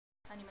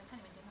你们看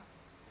你们电话。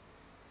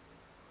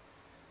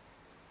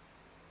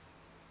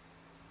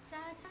喳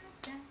喳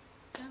喳，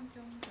咚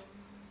咚咚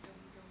咚咚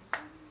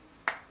咚。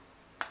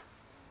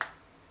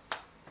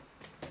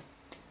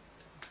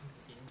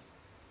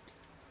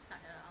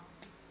started了啊。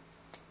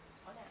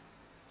好嘞。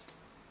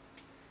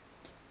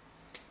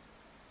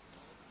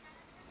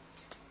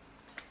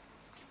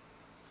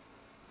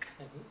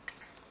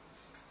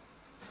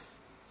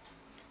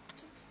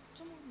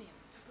这么美，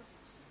这个不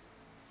是。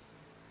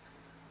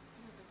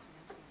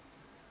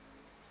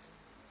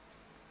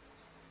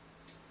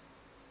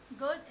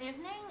Good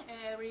evening,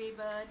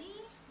 everybody.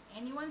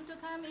 Anyone wants to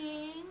come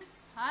in?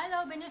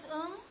 Hello, Benis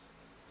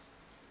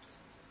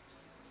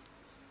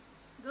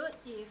Good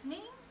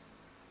evening.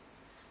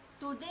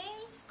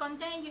 Today's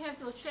content you have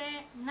to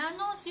share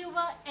nano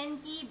silver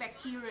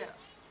antibacterial.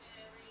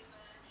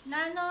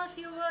 Nano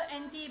silver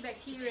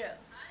antibacterial.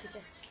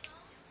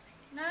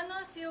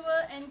 Nano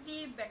silver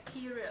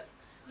antibacterial.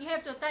 You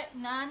have to type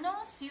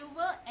nano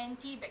silver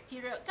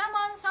antibacterial. Come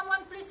on,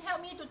 someone please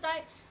help me to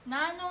type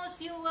nano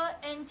silver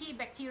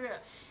antibacterial.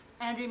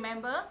 And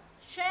remember,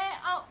 share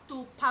out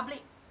to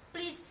public.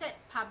 Please set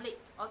public,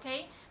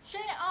 okay?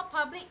 Share out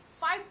public,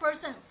 5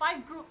 person,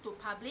 5 group to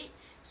public.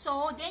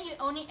 So then you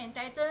only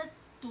entitled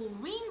to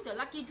win the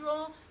lucky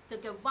draw, the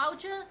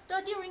voucher,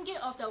 30 ringgit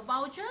of the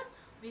voucher.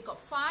 We got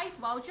 5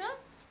 voucher.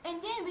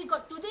 And then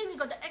today we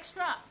got the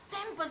extra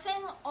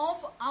 10%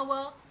 of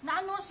our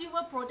nano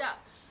silver product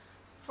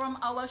from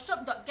our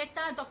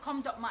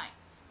shop.getha.com.my.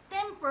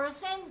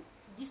 10%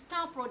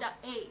 discount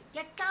product A.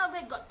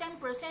 GETHA got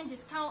 10%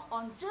 discount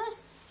on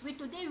just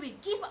today we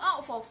give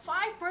out for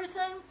 5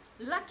 person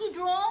lucky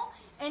draw,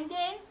 and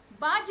then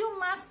but you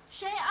must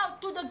share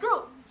out to the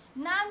group.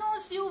 Nano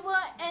silver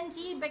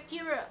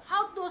antibacterial.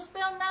 How to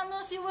spell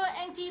nano silver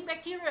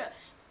antibacterial?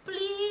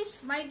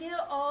 Please, my dear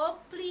all,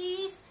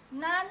 please,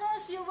 nano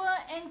silver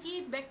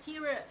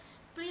antibacterial.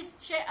 Please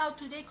share out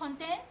today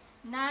content.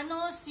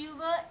 Nano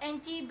silver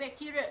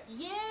antibacterial.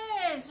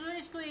 Yes,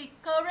 really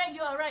quick. Correct,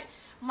 you are right.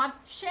 Must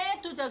share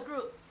to the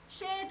group.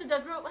 Share to the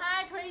group.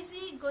 Hi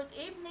Tracy, good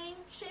evening.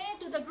 Share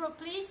to the group,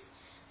 please.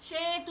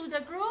 Share to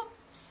the group.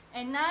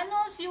 And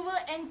nano silver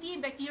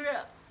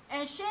antibacterial.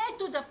 And share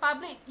to the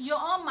public. You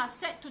all must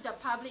set to the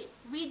public.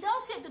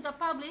 Without set to the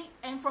public,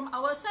 and from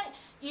our side,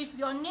 if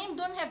your name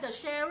don't have the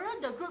sharer,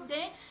 the group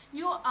there,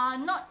 you are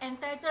not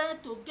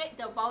entitled to get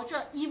the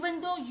voucher, even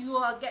though you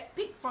are get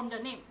picked from the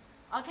name.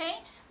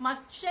 Okay?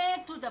 Must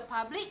share to the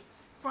public.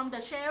 From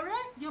the sharer,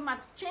 you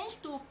must change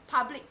to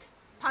public.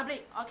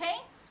 Public,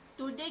 okay?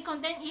 Today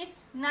content is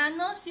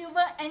nano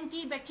silver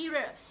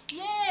antibacterial.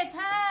 Yes,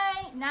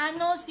 hi!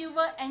 Nano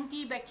silver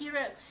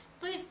antibacterial.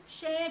 Please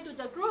share to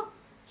the group.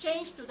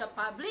 Change to the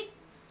public.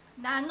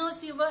 Nano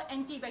silver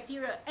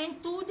antibacterial.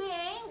 And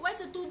today,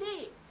 what's the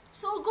today?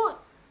 So good.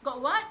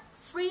 Got what?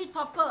 Free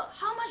topper.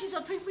 How much is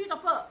a free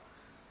topper?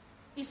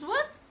 It's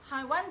worth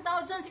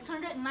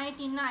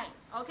 1,699.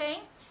 Okay?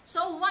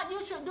 So what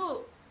you should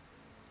do?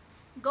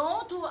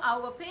 Go to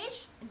our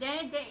page.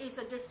 There is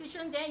a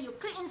description there. You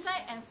click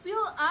inside and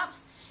fill up.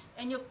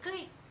 And you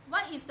click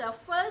what is the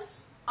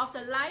first of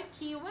the live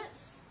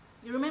keywords.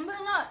 You remember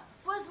or not?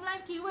 First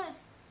live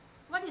keywords.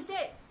 What is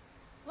that?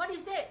 What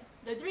is that?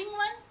 The drink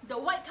one? The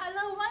white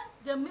color one?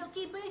 The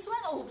milky base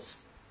one?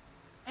 Oops.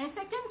 And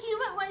second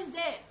keyword, what is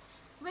that?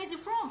 Where is it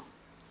from?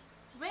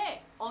 Where?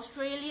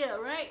 Australia,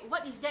 right?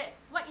 What is that?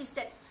 What is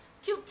that?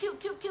 Cute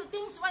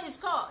things. What is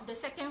called? The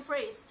second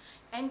phrase.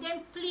 And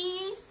then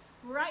please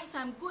write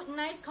some good,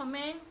 nice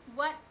comment.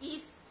 What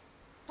is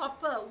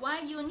topper?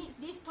 Why you need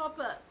this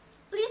topper?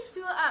 Please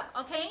fill up,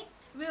 okay?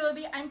 We will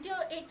be until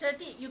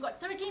 8:30. You got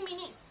 30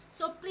 minutes.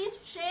 So please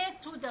share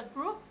to the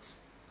group.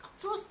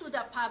 Choose to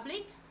the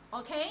public,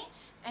 okay?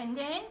 And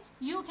then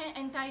you can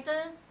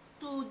entitle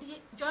to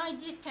join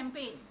this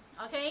campaign,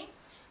 okay?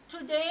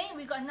 Today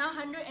we got now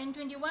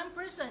 121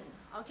 person,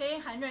 okay?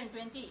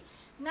 120.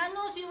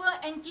 Nano silver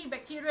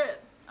antibacterial,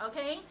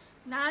 okay?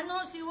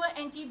 Nano silver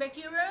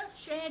antibacterial,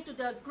 share to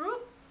the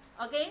group,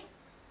 okay?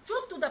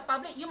 Choose to the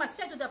public. You must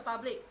set to the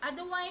public.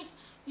 Otherwise,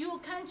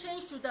 you can't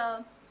change to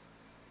the.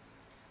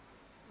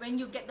 When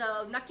you get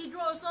the lucky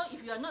draw also,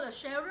 if you are not a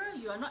sharer,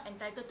 you are not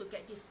entitled to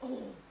get this.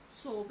 Oh,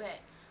 so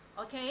bad.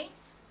 Okay?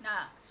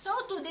 Now, so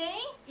today,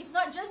 it's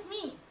not just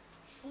me.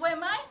 Who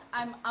am I?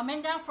 I'm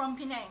Amanda from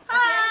Penang. Okay?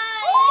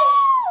 Hi!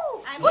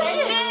 I'm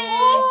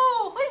Penang.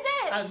 Who is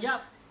that? Yup.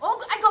 Oh,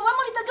 I got one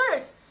more little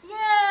girls.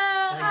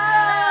 Yeah.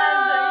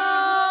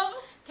 Hi.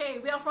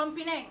 Okay, we are from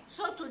Penang.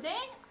 So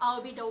today,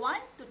 I'll be the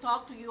one to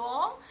talk to you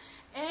all.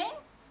 And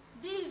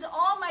these are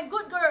all my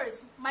good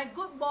girls, my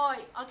good boy.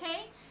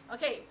 Okay?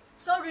 Okay.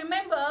 So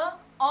remember,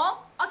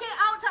 all, okay,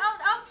 out.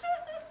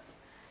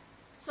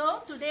 So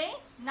today,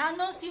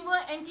 nano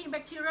silver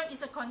antibacterial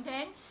is a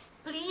content.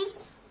 Please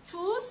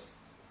choose,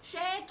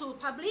 share to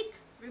public.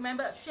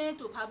 Remember, share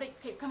to public.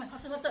 Okay, come on,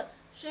 faster.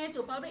 Share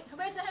to public.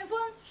 Where's the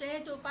handphone?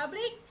 Share to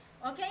public.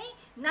 Okay,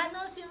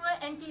 nano silver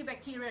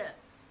antibacterial.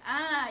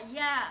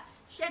 Yeah,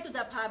 share to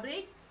the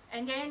public.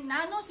 And then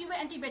nano silver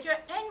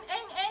antibacterial.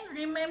 And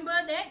remember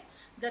that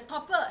the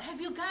topper. Have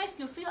you guys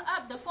to fill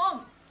up the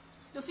form?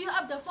 to fill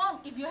up the form.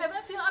 If you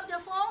haven't filled up the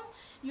form,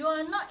 you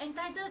are not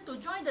entitled to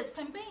join this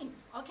campaign.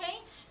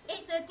 Okay,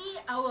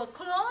 8:30 I will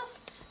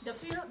close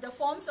the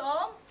forms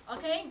all.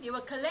 Okay, they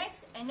will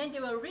collect and then they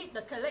will read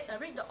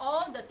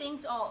all the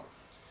things all.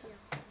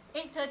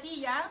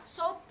 8:30, yeah.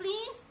 So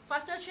please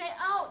faster share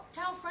out.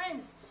 Tell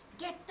friends.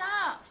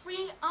 GETHA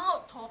free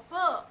out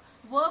topper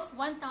worth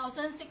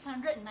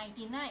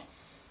 1,699.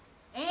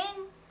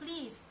 And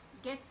please,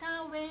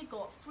 GETHA where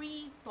got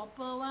free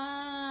topper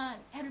one.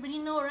 Everybody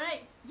know,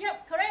 right?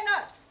 Yep, correct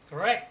not?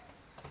 Correct.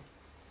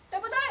 对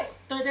不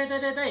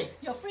对？对。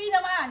有 free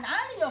的吗？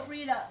哪里有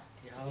free 的？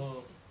然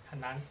后很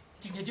难，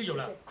今天就有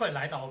了，快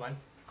来找我们。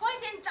快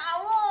点找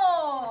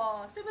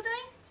哦，对不对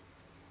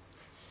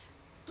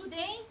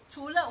？Today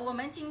除了我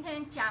们今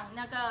天讲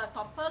那个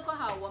topper 过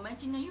好，我们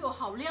今天又有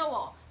好料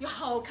哦，有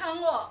好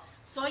康哦，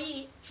所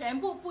以全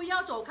部不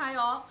要走开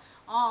哦。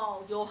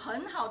哦，有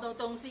很好的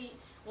东西。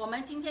我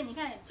们今天你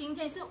看，今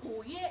天是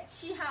5月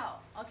7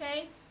号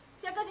 ，OK？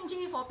 下个星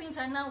期佛槟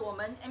城呢，我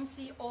们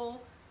MCO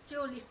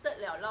就 lifted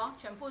了咯，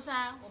全部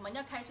噻，我们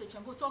要开始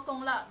全部做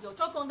工了。有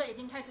做工的已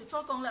经开始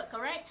做工了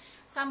 ，correct？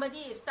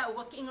 Somebody start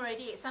working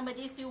already.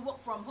 Somebody still work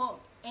from home.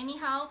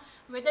 Anyhow,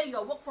 whether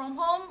you work from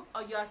home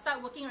or you are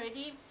start working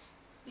already,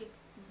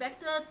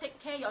 better take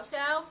care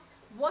yourself.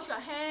 Wash your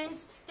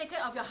hands. Take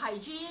care of your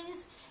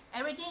hygienes.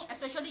 Everything,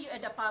 especially you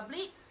at the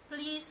public.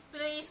 Please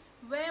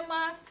wear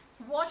mask.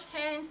 Wash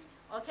hands.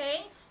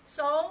 Okay.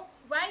 So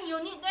why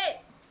you need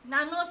that?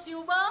 Nano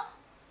silver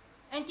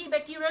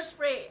antibacterial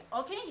spray.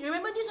 Okay.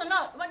 Remember this or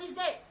not? What is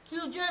that?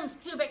 Kill germs,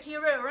 kill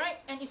bacteria, right?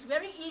 And it's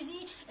very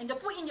easy. And to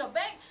put in your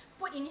bag,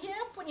 put in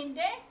here, put in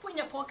there, put in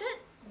your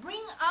pocket.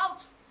 Bring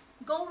out.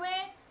 Go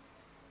where?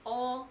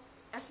 Or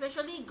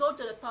especially go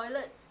to the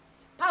toilet.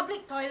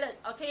 Public toilet,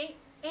 okay?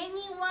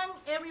 Anyone,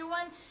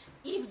 everyone,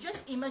 if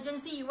just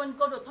emergency you want to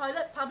go to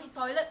toilet, public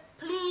toilet,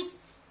 please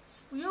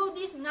spew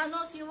this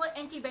nano silver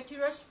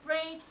antibacterial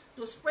spray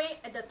to spray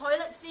at the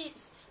toilet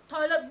seats,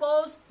 toilet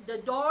bowls, the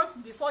doors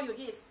before you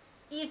eat.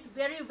 It's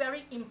very,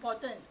 very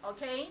important,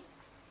 okay?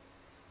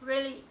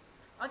 Really.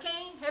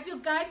 Okay, have you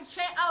guys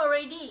checked out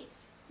already?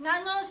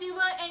 Nano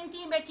silver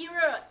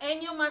antibacterial,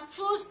 and you must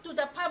choose to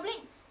the public,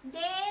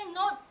 then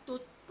not to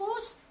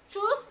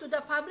choose to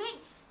the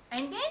public,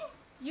 and then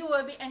you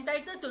will be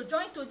entitled to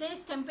join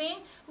today's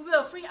campaign. We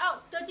will free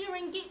out 30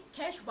 ringgit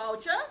cash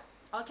voucher,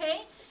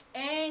 okay?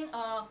 And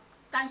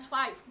times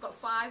 5, got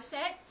 5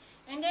 set.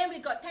 And then we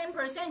got 10%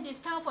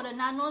 discount for the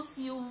nano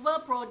silver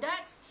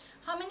products.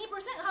 How many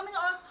percent? How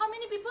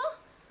many people?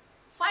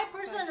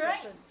 5%,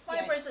 right?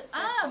 5%. Yes,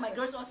 5%. 5%. My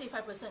girls all say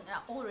 5%.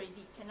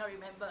 Already cannot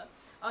remember.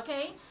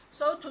 Okay.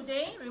 So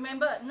today,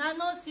 remember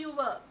nano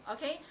silver.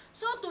 Okay.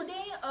 So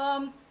today,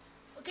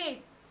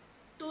 okay.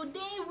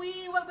 Today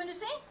what going to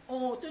say?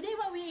 Oh, today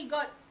we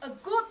got a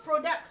good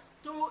product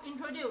to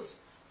introduce.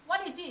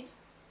 What is this?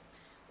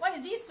 What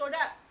is this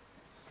product?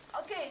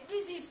 Okay,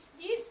 this is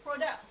this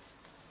product.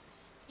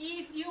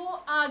 If you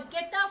are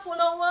GETHA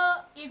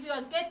follower, if you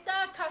are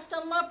GETHA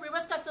customer,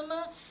 previous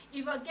customer,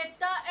 if you are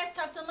GETHA S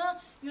customer,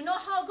 you know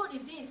how good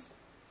is this?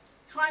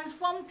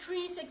 Transform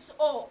 360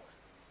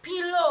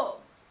 pillow.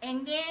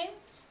 And then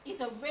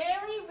it's a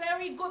very,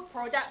 very good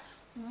product.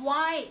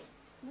 Why?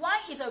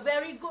 Why is a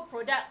very good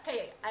product?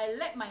 Okay, I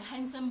let my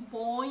handsome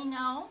boy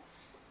now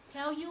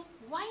tell you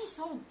why it's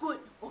so good.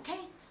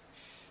 Okay?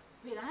 Shh,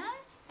 wait,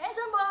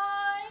 handsome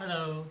boy.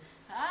 Hello.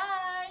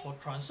 Hi. For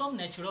Transform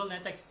Natural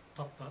Latex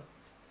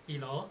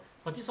Pillow,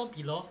 for this one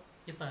pillow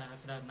is the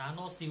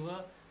nano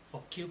silver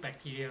for kill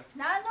bacteria.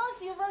 Nano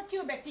silver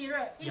kill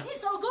bacteria. Is Yeah.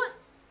 it so good?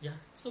 Yeah,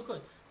 so good.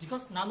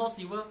 Because nano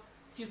silver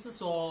就是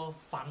说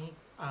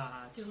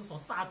就是说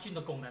杀菌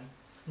的功能。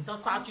你知道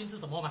杀菌是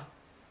什么吗？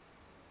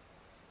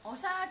哦，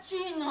杀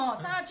菌哦，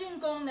杀菌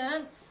功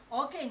能。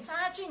OK，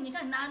 杀菌，你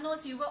看 nano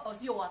silver 哦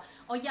有啊。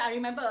Oh yeah, I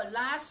remember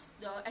last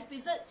the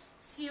episode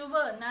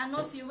silver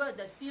nano silver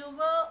the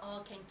silver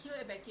can kill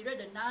a bacteria,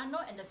 the nano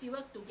and the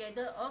silver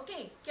together.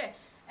 Okay.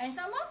 And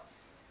some more?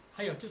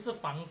 还有就是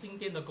防静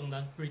电的功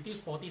能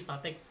 ，reduce body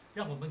static，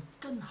 让我们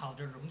更好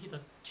的、容易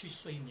的去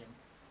睡眠。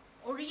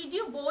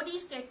Reduce body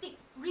static.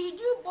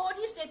 Reduce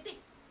body static.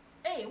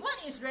 Hey, what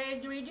is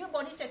reduce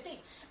body static?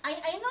 I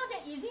know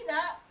that is it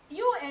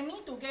you and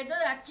me together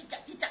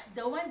chicak,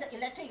 the one the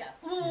electric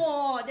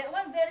Whoa, that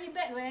one very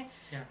bad way.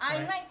 Yeah, I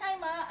correct. night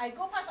time I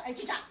go past I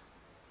chicak.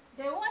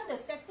 That one the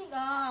static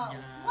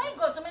Yeah. Why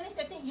got so many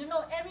static? You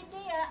know every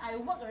day I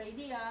work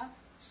already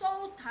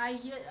so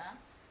tired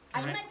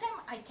I Correct. night time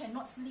I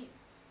cannot sleep.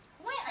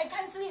 Why I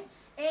can't sleep?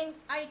 And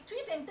I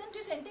twist and turn.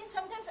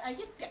 Sometimes I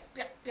hear piak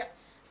piak piak.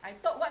 I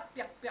thought what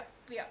piak piak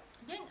piak.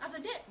 Then after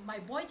that my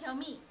boy tell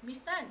me, Miss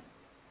Tan,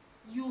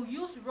 you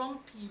use wrong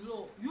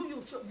pillow.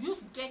 You should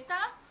use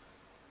GETHA.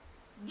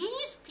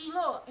 This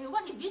pillow.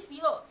 What is this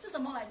pillow? 是什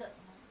么来的？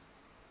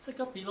这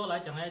个 pillow 来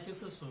讲呢，就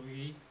是属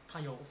于它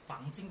有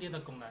防静电的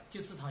功能，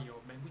就是它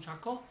有 bamboo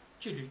charcoal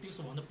去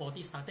reduce 我们的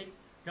body static，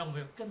 让我们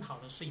有更好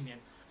的睡眠。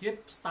因为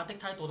static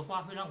太多的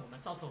话，会让我们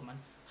造成我们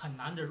很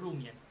难的入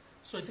眠。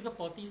所以这个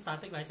body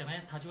static 来讲呢，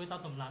它就会造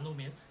成nano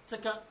棉，这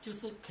个就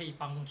是可以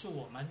帮助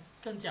我们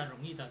更加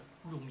容易的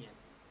入眠。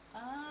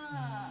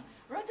啊，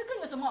然后这个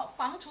有什么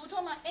防除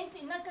臭吗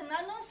？anti 那个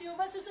nano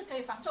silver 是不是可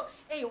以防臭？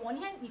哎，我你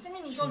看你这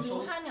边你都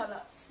流汗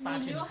了，你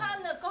流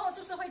汗了过后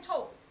是不是会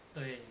臭？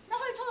对。那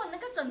会臭的那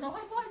个枕头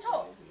会不会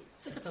臭？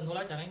这个枕头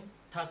来讲呢，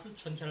它是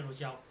纯天然乳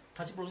胶，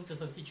它就不容易滋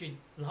生细菌，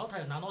然后它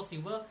有 nano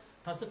silver，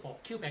 它是 for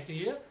kill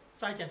bacteria，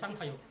 再加上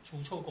它有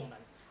除臭功能，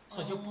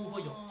所以就不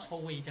会有臭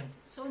味这样子。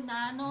So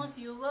nano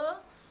silver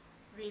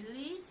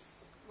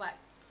release what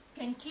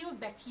can kill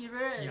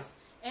bacteria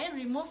and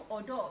remove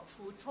odor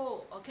除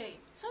臭。Okay,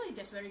 so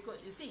that's very good.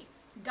 You see,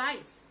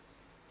 guys,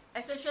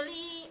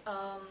 especially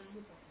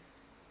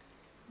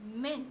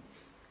men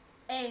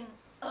and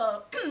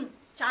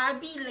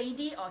chubby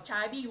lady or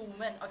chubby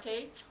woman.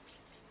 Okay.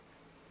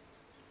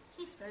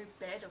 He's very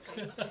bad,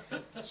 okay?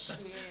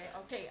 Yeah,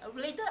 okay.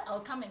 Later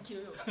I'll come and kill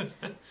you.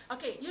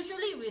 Okay,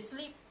 usually we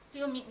sleep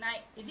till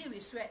midnight. Is it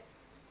we sweat?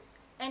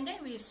 And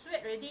then we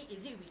sweat already,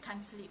 is it we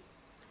can't sleep?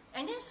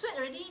 And then sweat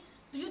already,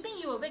 do you think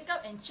you will wake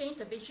up and change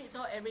the bed sheets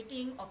or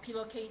everything or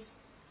pillowcase?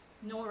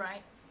 No,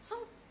 right? So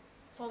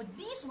for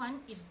this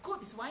one, it's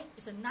good. It's why?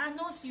 It's a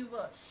nano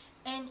silver.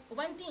 And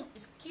one thing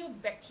is kill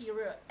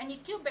bacteria. And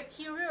it kill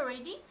bacteria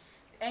already.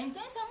 And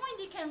then someone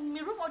they can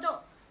remove odor.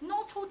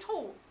 No 臭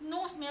臭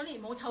no smelly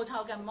冇臭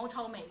臭嘅冇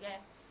臭味嘅，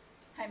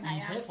係咪啊？而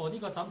且 for 呢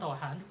個枕頭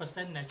係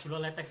 100% natural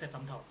latex 嘅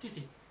枕頭，即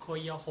是佢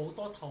有好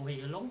多透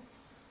氣嘅窿，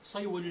所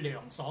以會涼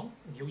爽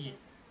秒熱。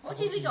好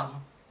似呢個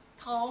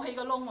透氣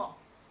嘅窿喎，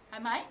係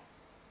咪？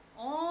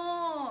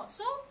哦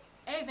 ，so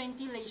air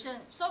ventilation,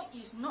 so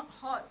it's not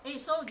hot.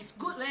 So it's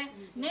good 咧。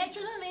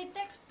Natural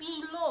latex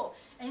pillow,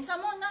 and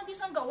some more now this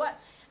one got what?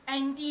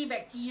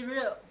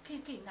 Antibacterial,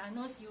 okay,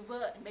 nano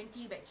silver,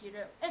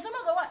 antibacterial, and some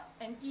more got what?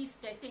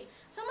 Anti-static,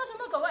 some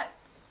more got what?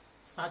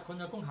 殺菌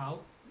嘅功效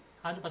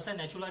 100%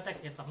 natural latex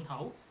嘅枕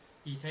頭，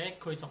而且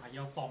佢仲係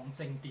有防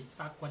靜電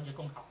殺菌嘅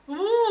功效。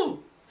哦，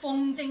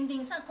防靜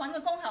電殺菌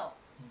嘅功效。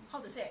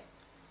How to say？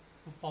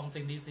 防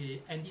靜電是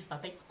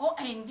anti-static。哦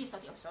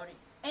 ，anti-static， oh sorry，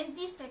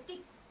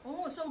 anti-static，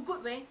 oh so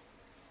good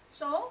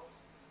way。So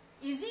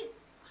is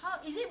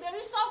it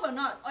very soft or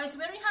not? Or it's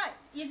very hard?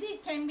 Is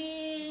it can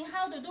be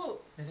how to do？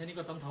 你睇呢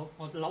個枕頭，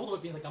我扭到佢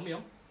變成咁樣，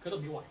佢都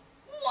唔以為。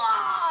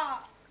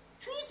哇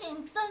 ，twist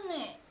and turn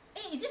誒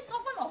！is it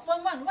soft one or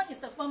firm one? What is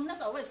the firmness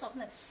or what is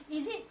softness?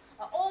 Is it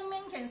old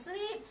man can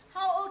sleep?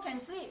 How old can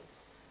sleep?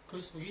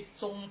 佢屬於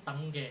中等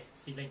嘅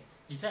feeling，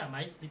而且係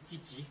咪你摺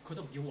紙佢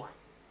都唔要壞，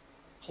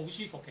好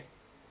舒服嘅，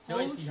你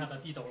可以試下就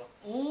知道啦。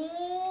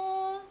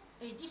哦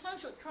，this one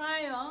should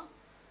try 哦。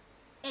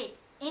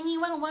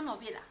anyone one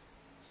of it 啊？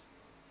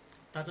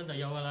打針就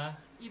有㗎啦。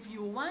If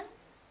you want,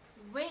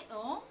 wait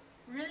oh,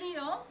 really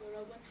oh.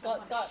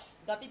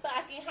 Got people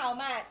asking how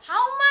much.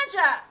 How much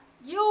ah?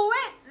 You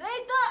wait.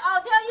 Later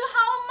I'll tell you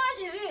how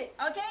much is it.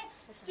 Okay?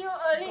 Still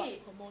early.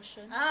 Got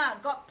promotion.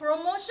 Got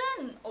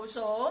promotion.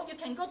 Also, you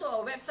can go to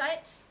our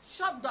website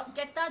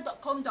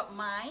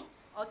shop.getha.com.my.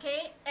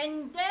 Okay?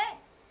 And then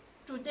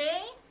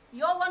today,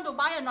 you all want to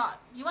buy or not?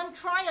 You want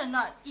to try or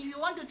not? If you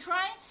want to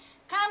try,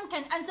 come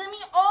can answer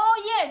me. Oh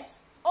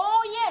yes.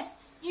 Oh yes.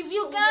 If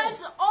you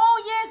guys, oh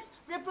yes,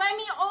 reply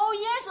me, oh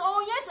yes,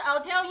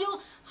 I'll tell you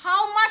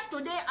how much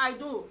today I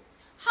do.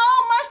 How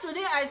much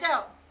today I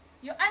sell.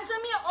 You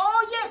answer me, oh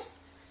yes.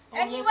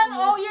 Anyone,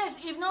 oh yes.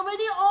 If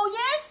nobody, oh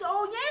yes.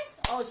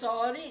 Oh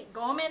sorry,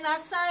 gomen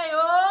nasai,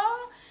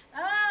 oh.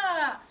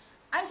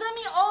 Answer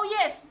me, oh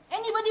yes.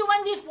 Anybody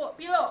want this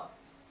pillow?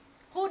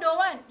 Who don't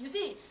want? You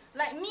see,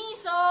 like me,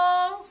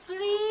 so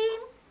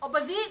slim,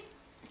 opposite.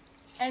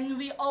 And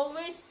we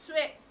always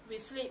sweat, we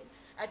sleep.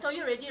 I told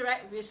you already,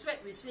 right? We sweat,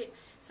 we sleep.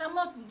 Some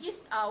of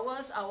these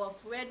hours, our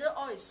weather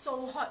all is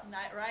so hot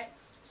night, right?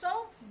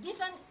 So this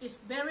one is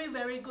very,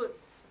 very good.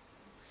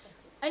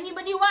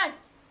 Anybody want?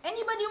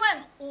 Anybody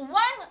want?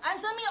 One?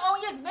 Answer me.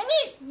 Oh yes,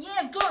 Venice.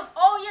 Yes, good.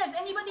 Oh yes.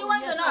 Anybody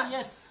wants or not? Oh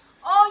yes.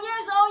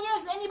 Oh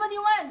yes. Anybody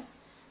wants?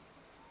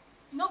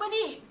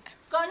 Nobody.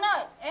 Got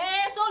not?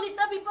 So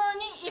little people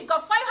only. If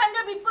got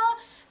 500 people,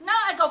 now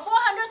I got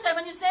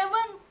 477.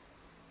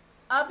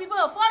 People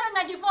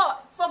 494.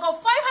 For got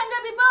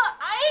 500 people,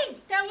 I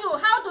tell you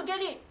how to get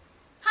it.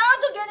 How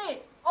to get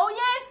it? Oh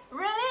yes,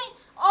 really?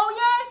 Oh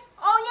yes.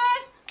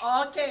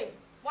 Okay.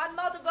 One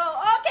more to go.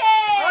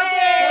 Okay.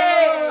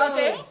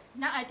 Okay.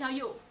 Now I tell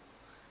you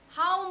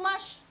how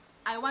much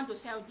I want to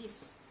sell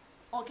this.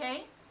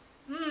 Okay.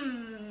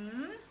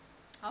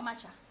 How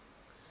much?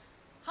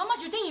 How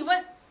much you think you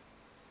want?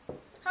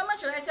 How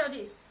much should I sell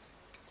this?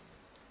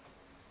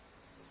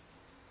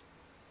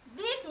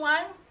 This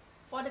one,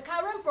 for the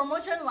current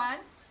promotion one,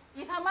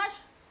 is how much?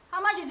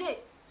 How much is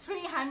it?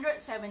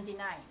 379.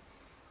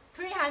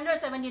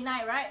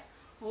 379, right?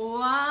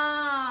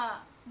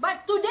 Wow.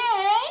 But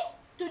today,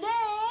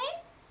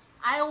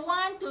 I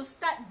want to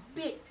start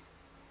big.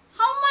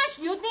 How much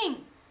you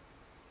think?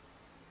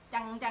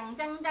 Dang. 20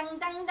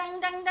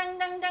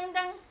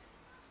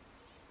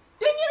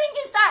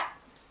 ringgit start.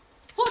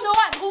 Who don't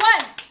want? Who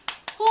wants?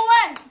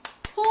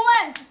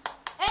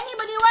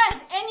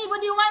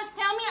 Anybody wants?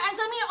 Tell me,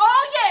 answer me.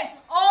 Oh yes.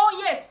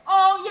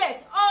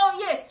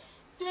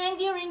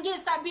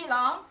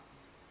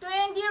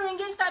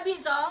 start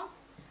beats 哦。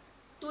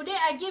Today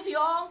I give you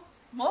all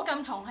唔好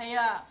咁重氣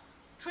啦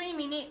 ，3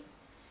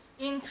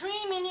 minutes。In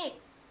 3 minutes,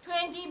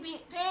 20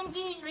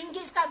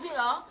 ringgit start beat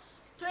哦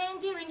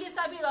 ，20 ringgit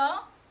start beat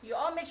哦。You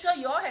all make sure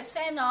you all have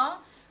sent 哦。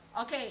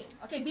Okay.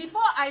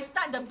 Before I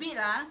start the beat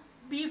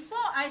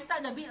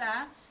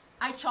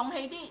I 重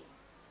氣啲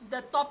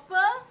the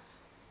topper,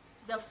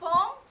 the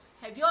forms.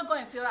 Have you all go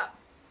and fill up?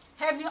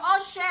 Have you all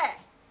share?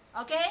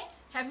 Okay.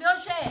 Have you all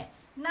share?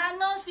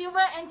 Nano silver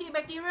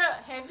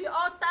antibacterial. Have you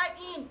all type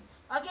in?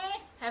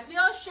 Okay. Have you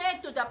all share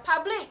to the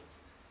public?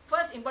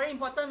 First, very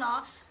important,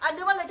 no?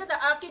 Otherwise, later the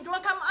arcade will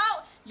come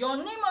out. Your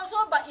name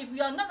also, but if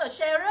you are not a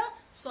sharer,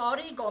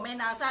 sorry, go man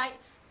aside.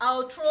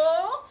 I'll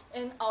throw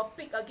and I'll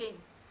pick again.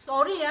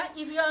 Sorry,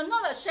 if you are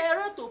not a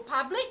sharer to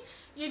public,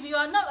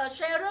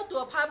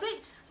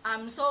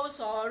 I'm so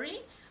sorry.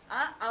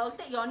 I'll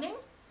take your name.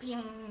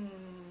 Ping.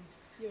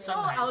 So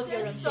I'll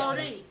say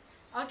sorry.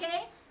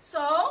 Okay. So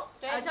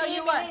I tell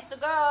you 20 what. minutes to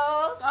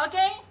go.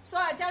 Okay. So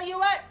I tell you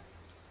what.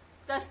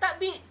 The start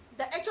bid.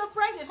 The actual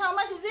price is how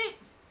much is it?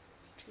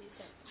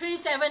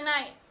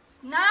 379.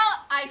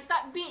 Now I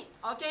start bid.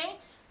 Okay.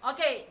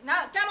 Okay.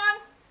 Now come on,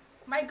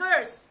 my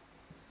girls.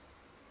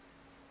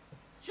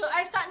 Should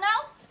I start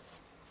now?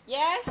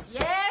 Yes.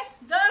 Yes.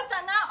 Girls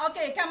start now.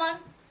 Okay. Come on.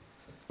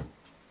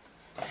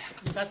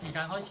 而家時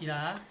間開始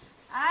啦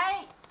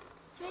I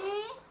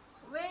see.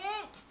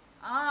 Wait.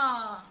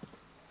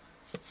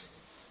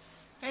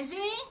 Can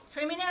see?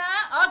 3 minutes.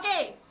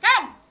 Okay.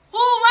 Come.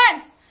 Who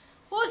wants?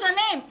 Who's the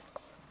name?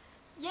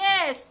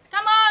 Yes.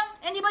 Come on.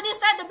 Anybody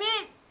start the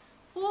bid?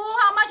 Who?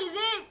 How much is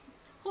it?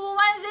 Who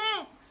wants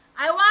it?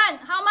 I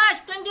want. How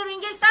much? 20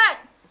 ringgit start.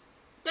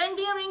 20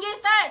 ringgit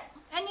start.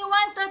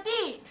 Anyone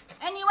 30?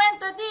 Anyone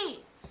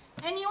 30?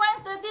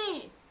 Anyone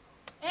 30?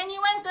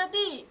 Anyone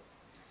 30?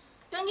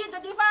 20,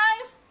 35?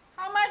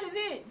 How much is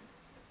it?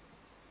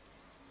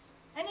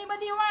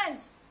 Anybody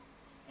wants?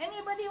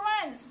 Anybody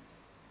wants?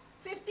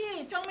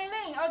 50. Chong Mei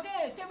Ling.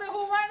 Okay. Silver,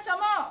 who wants some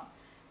more?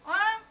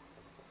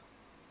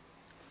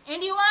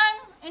 Anyone?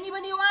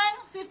 Anybody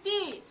want?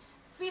 50.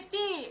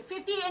 50.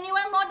 50.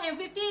 Anyone more than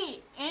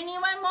 50?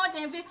 Anyone more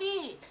than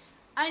 50?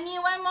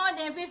 Anyone more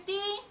than 50?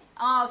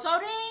 Oh,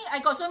 sorry. I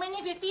got so many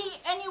 50.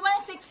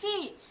 Anyone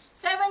 60?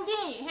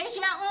 70. Hey,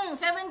 Xiang,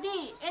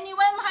 70.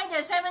 Anyone higher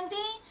than 70?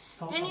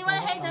 Anyone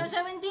higher than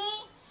 70?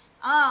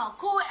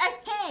 Cool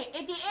SK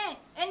 88.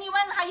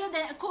 Anyone higher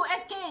than Cool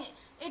SK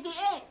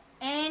 88?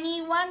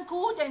 Anyone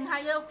cool than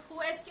higher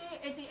Cool SK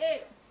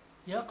 88?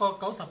 有一個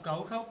99級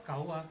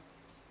9啊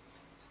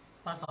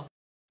80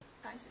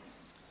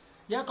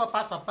有一個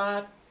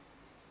88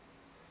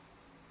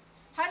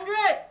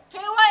 100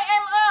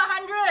 KYME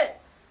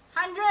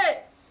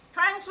 100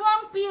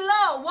 Transform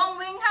Pillow Wong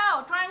Wing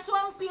Hao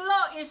Transform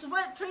Pillow is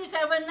worth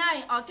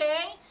 379.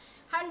 Okay,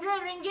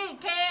 100 ringgit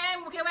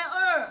KYME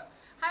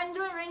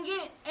 100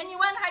 ringgit.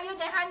 Anyone higher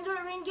than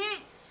 100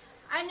 ringgit?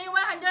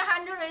 Anyone under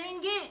 100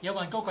 ringgit? 有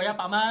冇人高過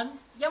100蚊？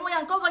有冇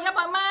人高過100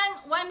蚊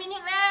 ？1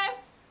 minute left.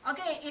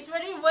 Okay, it's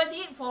very worth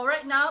it for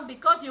right now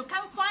because you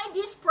can't find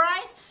this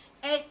price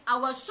at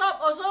our shop.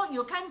 Also,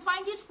 you can't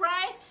find this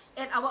price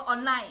at our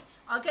online.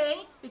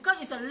 Okay, because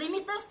it's a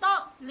limited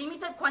stock,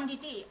 limited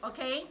quantity.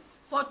 Okay,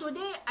 for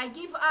today I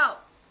give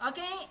out.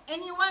 Okay,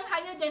 anyone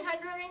higher than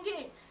 100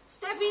 ringgit?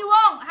 Steffi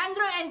Wong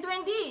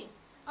 120.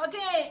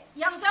 Okay,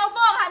 Yang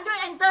Xiaofeng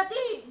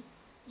 130.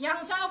 Yang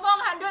Xiaofeng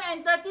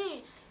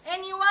 130.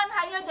 Anyone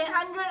higher than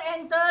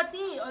 130?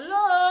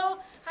 Hello,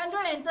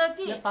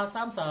 130.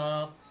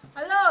 130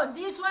 Hello,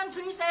 this one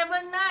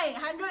 379.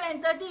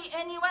 130.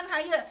 Anyone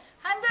higher?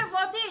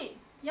 140.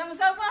 Yang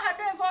Xiaofeng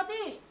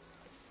 140.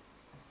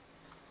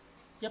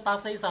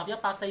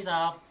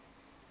 140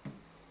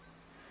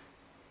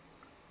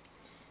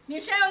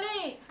 Michelle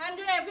Lee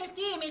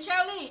 150.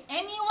 Michelle Lee.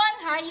 Anyone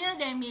higher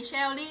than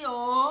Michelle Lee?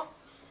 Oh,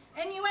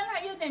 anyone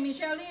higher than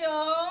Michelle Lee?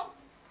 Oh.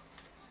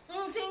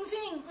 Ng Xing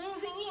Xing 150. Ng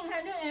Xing Ying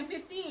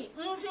 150.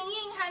 Ng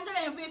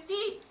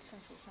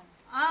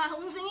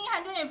Xing Ying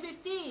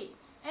 150.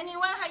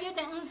 Anyone higher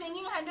than Ng Xing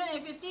Ying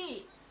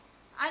 150?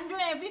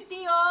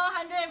 150 oh,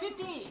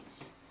 150.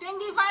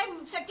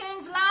 25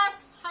 seconds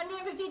last.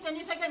 150,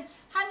 20 seconds.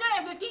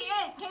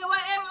 158. KYME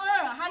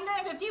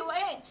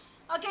 158.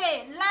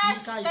 Okay,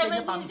 last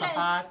 70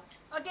 seconds.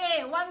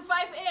 Okay,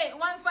 158.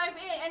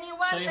 158.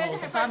 Anyone? 最後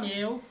13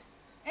秒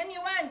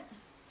Anyone?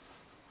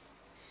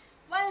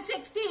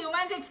 160,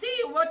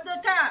 160, water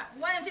car,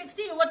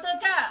 160, water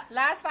car.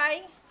 Last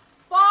 5.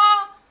 4,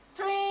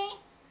 3,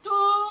 2,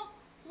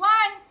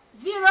 1,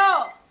 0.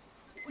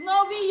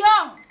 Novi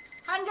Yong,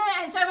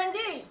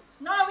 170.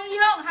 Novi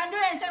Yong,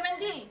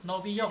 170.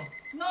 Novi Yong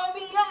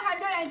Novi Yong,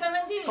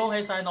 170. 恭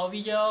喜晒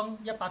Novi Yong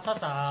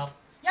 170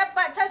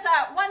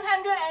 170,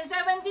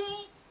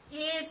 170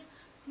 is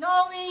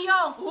Novi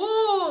Yong.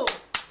 Ooh.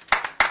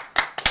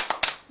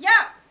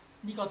 Yeah.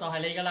 呢個就係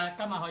你㗎啦，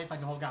今晚可以瞓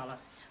個好覺啦。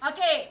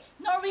Okay,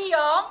 Novi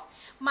Yong,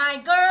 my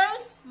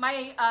girls,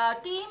 my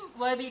team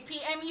will be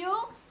PM you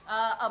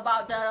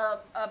about the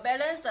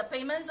balance, the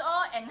payments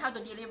all, and how to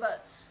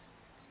deliver.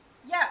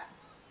 Yeah.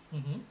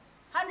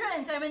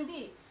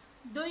 170.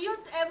 Do you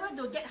ever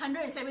to get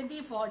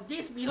 170 for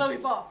this pillow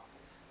before？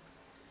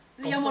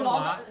 你有冇攞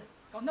到？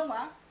廣東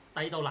話？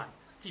抵到難，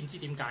知唔知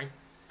點解？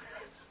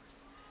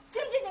知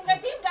唔知點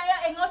解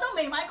啊？我都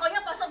未買過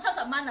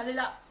170蚊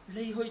啊！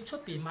你去出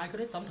邊買嗰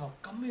啲枕頭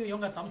咁樣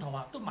嘅枕頭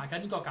啊，都賣緊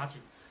呢個價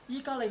錢。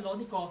依家你攞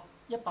呢個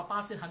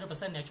100%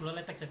 100% Natural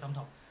Latex 嘅枕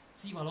頭，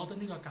只話攞到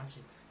呢個價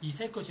錢，而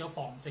且佢仲有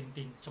防靜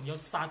電，仲有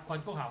殺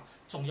菌功效，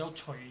仲有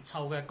除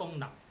臭嘅功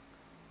能。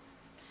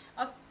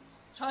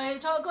除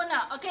臭功能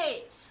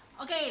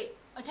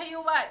 ，OK。I tell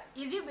you what,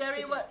 is it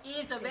very worth?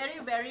 It is a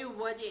very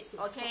worth it.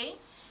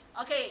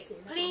 Okay.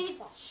 Please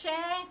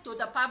share to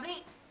the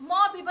public.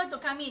 More people to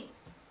come in.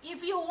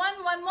 If you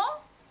want one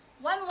more.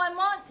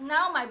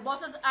 Now my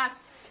bosses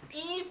ask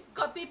if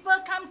got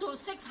people come to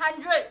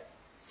 600.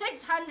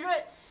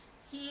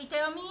 He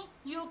tell me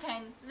you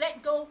can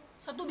let go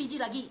 1 biji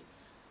lagi.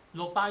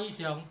 600以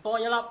上多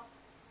一粒，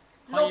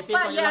可以邊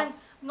600個一粒？人，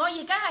我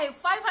而家係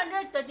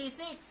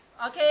536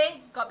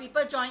 ，OK， got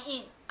people join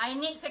in. I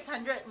need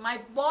 600. My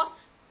boss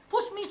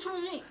push me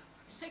through it.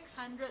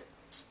 600.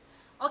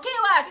 Okay,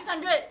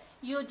 600.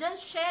 You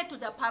just share to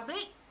the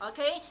public,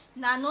 okay?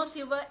 Nano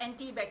silver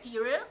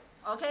antibacterial,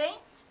 okay?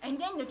 And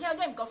then you tell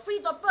them got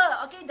free topper,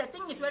 okay? The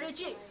thing is very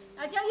cheap.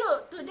 I tell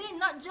you, today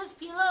not just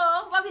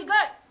pillow. What we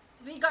got?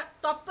 We got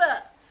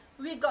topper.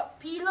 We got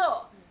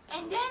pillow.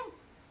 And then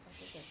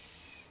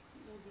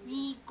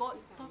we got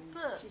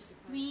topper.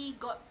 We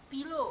got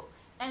pillow.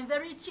 And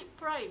very cheap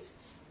price.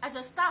 As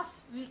a staff,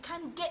 we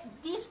can't get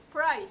this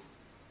price.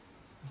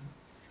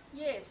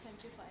 Yes.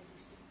 Thank you for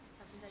existing.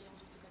 他现在用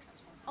出这个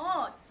transform.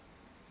 Oh,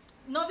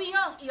 Novi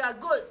Young, you are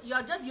good. You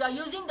are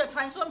using the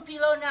transform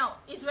pillow now.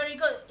 It's very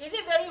good. Is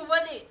it very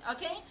worth it?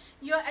 Okay,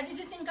 you are an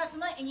existing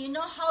customer and you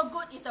know how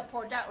good is the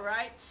product,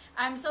 right?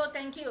 I'm so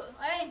thank you.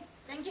 Hey,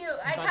 thank you.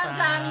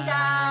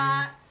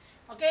 감사합니다.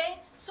 Okay,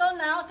 so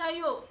now tell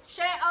you,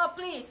 share out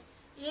please.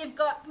 If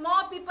got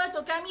more people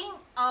to come in,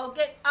 I'll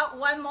get out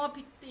one more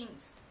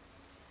things.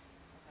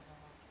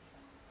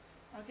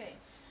 Okay.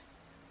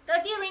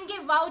 30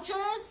 ringgit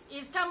vouchers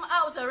is come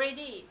out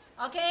already.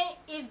 Okay,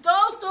 it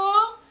goes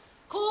to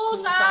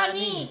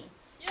Kusani.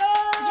 Yay!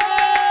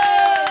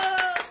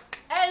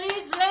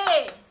 Alice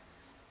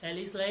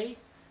Lay.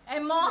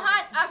 And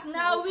Mohan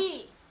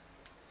Asnawi.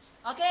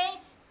 Okay,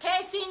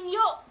 Kesin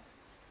Yuk.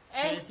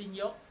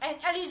 And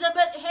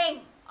Elizabeth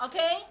Heng.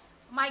 Okay,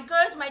 my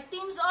girls, my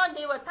teams all,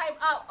 they will type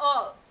out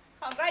all.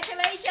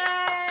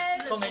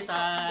 Congratulations! 恭喜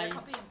晒！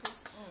 Copy and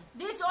paste.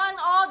 This one,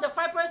 all the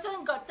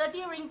 5% got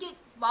 30 ringgit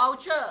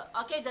voucher.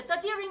 Okay, the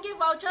 30 ringgit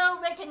voucher,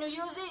 where can you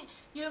use it?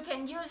 You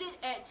can use it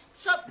at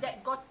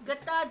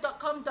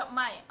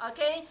shop.getha.com.my.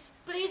 Okay,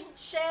 please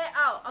share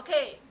out.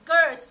 Okay,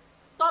 girls,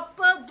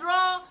 topper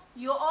draw,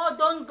 you all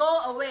don't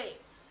go away.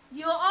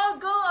 You all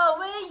go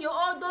away, you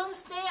all don't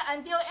stay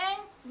until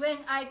end.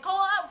 When I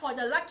call up for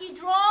the lucky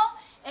draw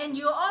and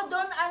you all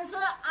don't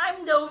answer,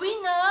 I'm the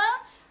winner.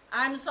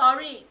 I'm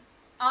sorry,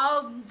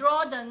 I'll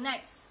draw the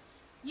next.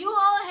 You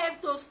all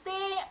have to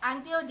stay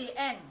until the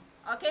end,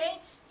 okay?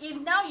 If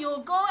now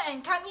you go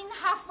and come in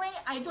halfway,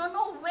 I don't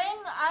know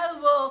when I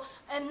will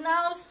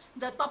announce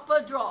the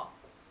topper draw.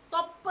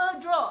 Topper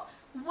draw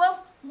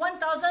worth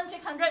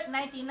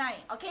 1,699,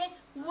 okay?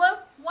 Worth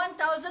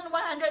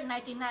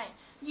 1,199.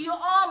 You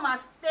all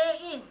must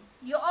stay in.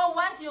 You all,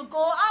 once you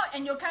go out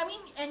and you come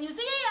in and you say,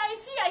 hey,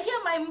 I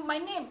hear my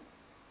name.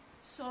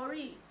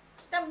 Sorry.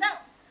 得唔得？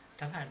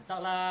梗係唔得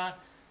啦！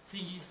之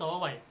所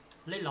謂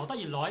你留得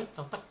越耐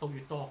就得到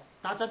越多，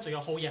打陣仲有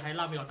好嘢喺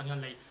拉尾度等緊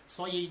你，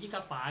所以依家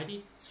快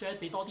啲 share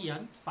俾多啲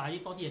人，快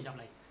啲多啲人入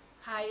嚟。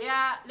係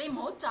啊，你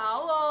唔好走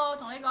哦，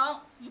同你講，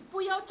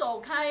不要走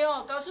開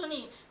哦，告訴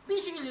你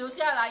必須留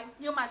下來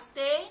 ，you must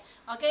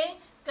stay，OK？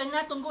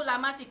 Kena tunggu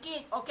lama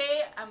sikit,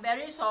 okay? I'm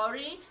very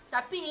sorry.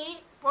 Tapi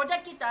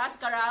produk kita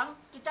sekarang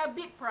kita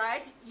beat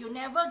price. You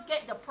never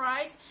get the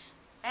price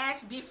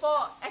as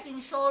before, as in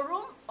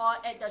showroom or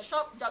at the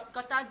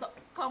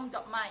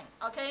shop.getha.com.my.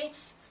 Okay?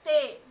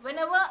 Stay.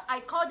 Whenever I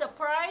call the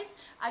price,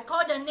 I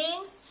call the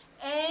names,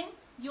 and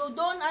you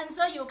don't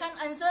answer, you can't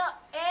answer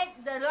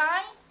at the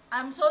line.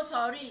 I'm so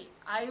sorry.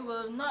 I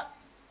will not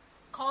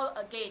call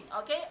again.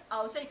 Okay?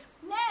 I'll say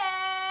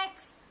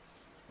next.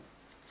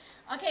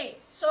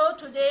 Okay, so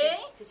today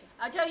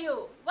I tell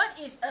you what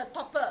is a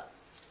topper.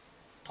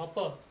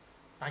 Topper，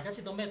 大家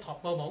知道咩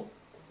topper 冇？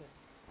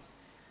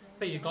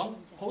譬如講，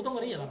普通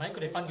嗰啲人係咪佢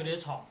哋瞓佢哋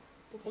啲床，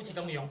好似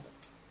咁樣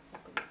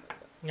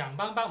硬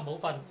邦邦唔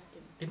好瞓，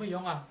點樣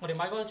樣啊？我哋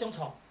買嗰一張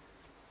床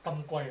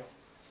咁貴啊！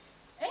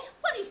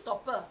 What is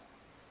topper?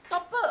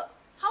 Topper.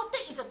 How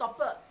thick is a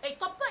topper? A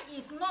topper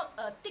is not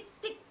a thick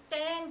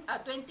 10,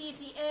 20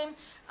 cm,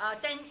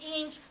 10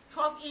 inch,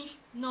 12 inch.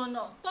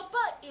 No.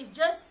 Topper is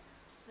just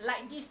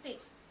like this thick.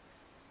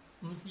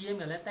 5 cm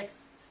嘅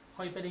latex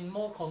可以俾你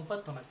more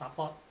comfort 同埋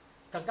support，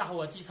 更加好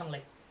嘅支撐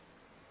力。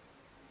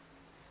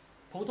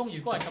普通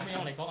如果係咁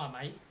樣嚟講係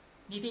咪？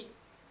呢啲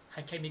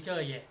係 chemical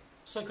嘅嘢，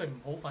所以佢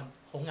唔好瞓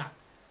好硬。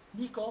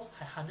呢個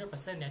係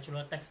100%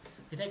 natural latex，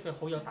 你睇佢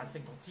好有彈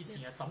性，同之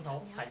前嘅枕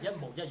頭係一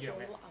模一樣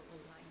嘅。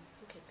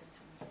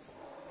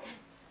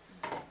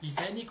而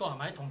且呢個係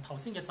咪同頭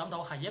先嘅枕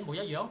頭係一模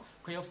一樣？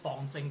佢有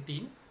防靜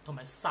電同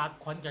埋殺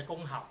菌嘅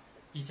功效，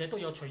而且都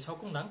有除臭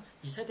功能，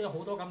而且都有好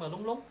多咁嘅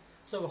窿窿，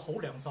所以會好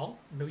涼爽，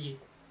唔會熱。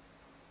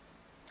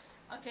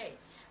Okay,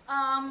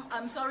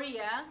 I'm sorry,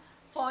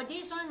 for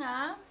this one,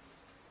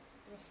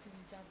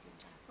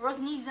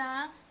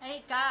 Rosniza,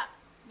 hey Kak,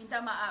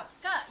 minta maaf.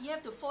 Kak, you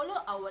have to follow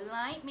our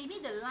line.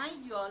 Maybe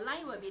your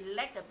line will be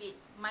lag a bit.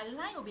 My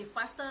line will be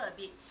faster a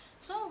bit.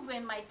 So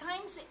when my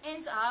time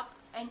ends up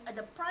and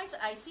the price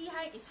I see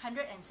high is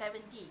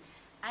 170,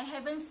 I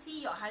haven't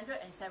see your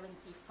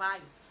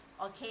 175.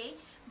 Okay,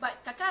 but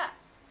Kakak,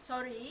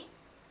 sorry,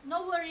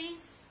 no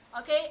worries.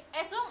 Okay,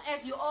 as long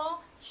as you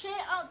all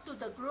share out to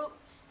the group,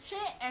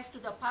 share as to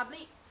the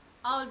public,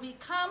 I'll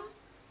become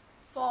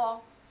for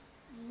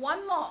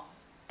one more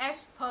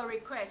as per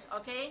request.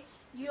 Okay,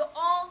 you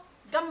all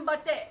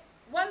gambate.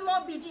 One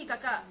more BG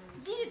Kakak.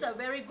 This is a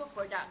very good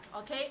product.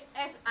 Okay,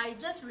 as I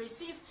just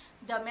received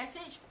the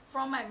message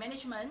from my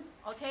management.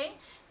 Okay,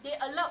 they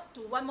allowed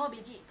to one more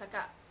BG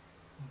Kakak.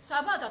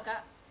 Sabar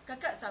Kakak,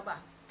 Kakak sabar.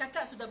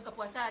 Kakak sudah buka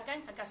puasa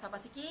kan, Kakak sabar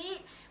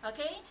sikit.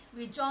 Okay,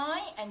 we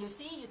join and you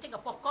see, you take a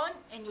popcorn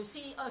and you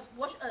see us,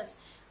 watch us.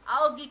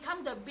 I'll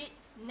become the bit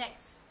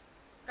next.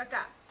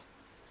 Kakak,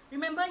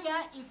 remember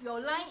if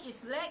your line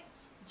is lag,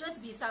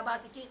 just be sabar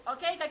sikit.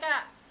 Okay,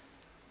 Kakak?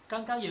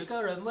 剛剛有一個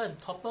人問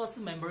topper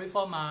是 memory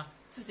foam 嗎？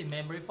這是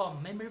memory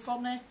foam。memory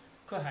foam 咧，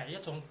佢係一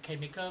種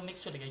chemical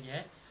mix 出嚟嘅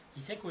嘢，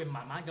而且佢會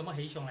慢慢咁樣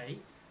起上嚟，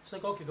所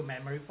以嗰個叫做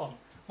memory foam。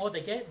我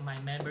哋嘅唔係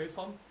memory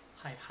foam，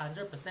係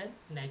 100%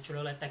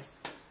 natural latex，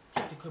 即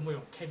是佢冇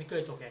用 chemical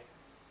去做嘅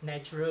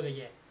natural 嘅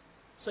嘢，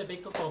所以比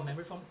嗰個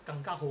memory foam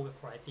更加好嘅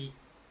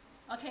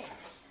quality。Okay,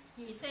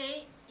 he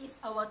say it's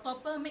our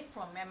topper made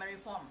from memory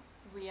foam.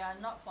 We are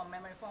not from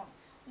memory foam.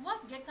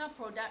 What GETHA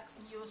products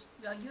use?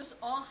 We are use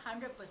all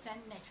 100%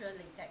 natural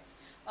latex.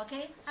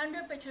 Okay,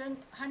 100%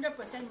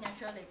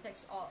 natural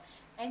latex or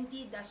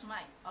anti-dust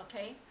mite.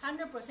 Okay,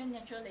 100%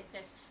 natural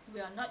latex. We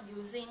are not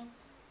using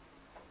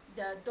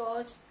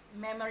those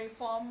memory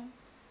foam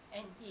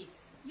and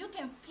this. You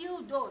can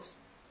feel those.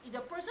 If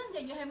the person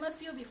that you haven't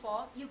feel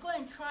before, you go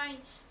and try.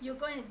 You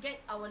go and get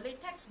our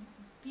latex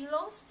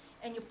pillows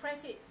and you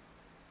press it.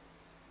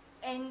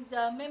 And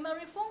the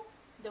memory foam,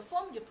 the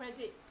foam you press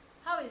it.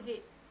 How is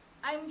it?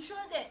 I'm sure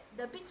that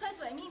the big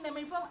size like me,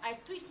 memory foam, I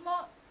twist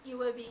more, it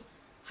will be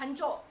 100.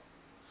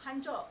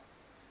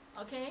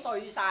 Okay?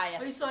 碎晒啊！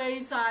會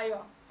碎晒喎。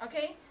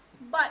Okay?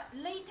 But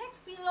latex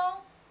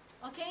pillow,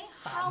 okay?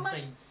 How much?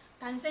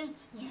 彈性。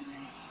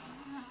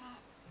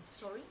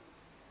Sorry?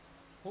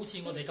 好似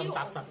我哋咁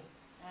紮實。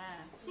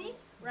See?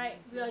 Right,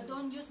 we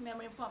don't use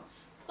memory foam.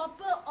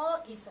 Topper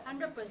all is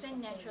 100%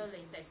 natural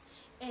latex.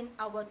 And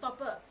our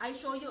topper, I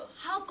show you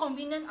how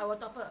convenient our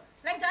topper.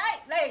 靚仔，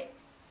嚟！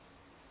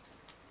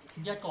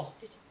一個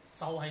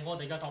就係我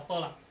哋嘅 topper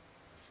啦。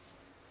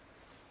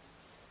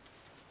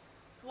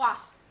哇！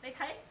你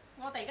睇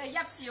我哋嘅一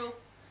笑，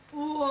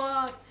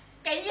哇，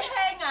幾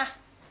輕啊！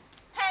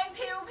輕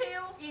飄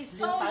飄。It's 你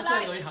so 要帶出去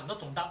light. 旅行都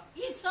仲得，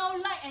 It's so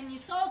light and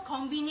it's so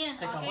convenient.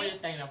 直頭可以 Okay?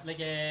 掟入你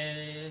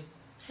嘅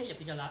車入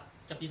邊嘅啦，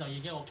入邊就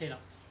已經 OK 啦。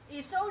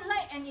It's so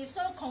light and it's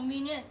so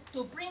convenient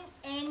to bring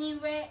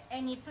anywhere,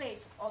 any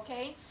place.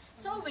 Okay?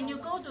 So when you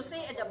go to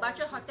stay at the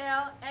budget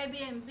hotel,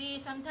 Airbnb,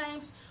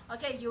 sometimes,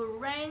 okay, you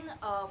rent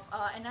of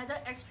another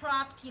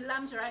extra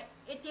tilams, right?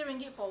 80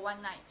 ringgit for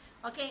one night.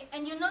 Okay,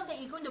 and you know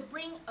that you're going to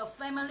bring a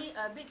family,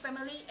 a big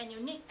family, and you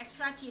need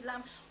extra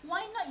tilam.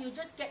 Why not you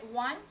just get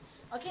one?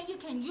 Okay, you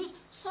can use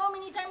so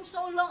many times,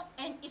 so long,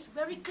 and it's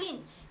very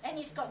clean, and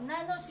it's got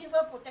nano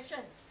silver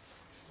protections.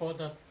 For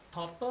the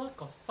topper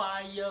個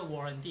 5-year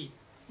warranty，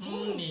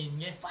 5年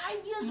嘅。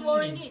5 years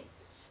warranty.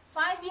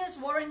 5 years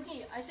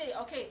warranty. I say,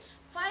 okay,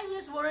 5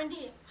 years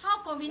warranty.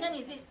 How convenient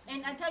is it?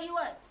 And I tell you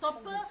what,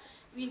 topper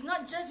is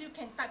not just you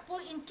can pull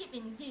in, keep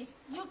in this.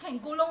 You can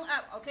gulung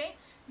up, okay?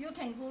 You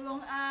can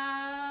gulung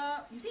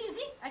up. You see?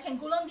 I can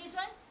gulung this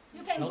one.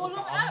 You can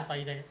gulung up.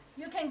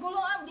 You can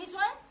gulung up this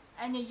one,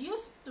 and you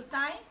use to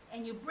tie,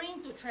 and you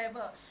bring to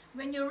travel.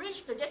 When you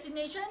reach the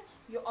destination,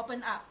 you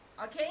open up.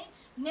 Okay?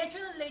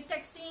 Natural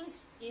latex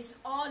things is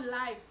all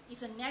live.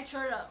 It's a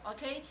natural.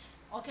 Okay?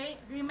 Okay?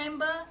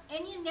 Remember,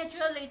 any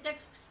natural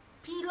latex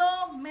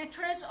pillow,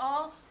 mattress,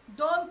 or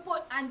don't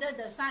put under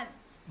the sun.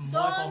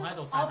 Don't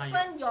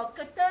open your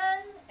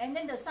curtain and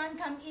then the sun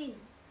come in.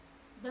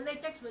 The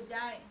latex will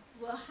die,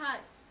 will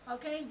hard.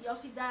 Okay? It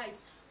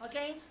oxidize.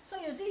 Okay? So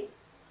you see,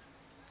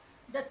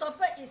 the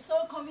topper is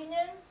so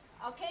convenient.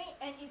 Okay?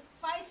 And it's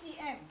 5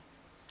 cm.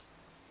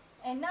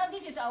 And now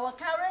this is our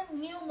current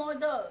new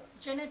model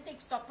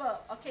genetics topper.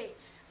 Okay?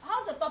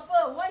 How's the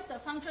topper? What is the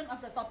function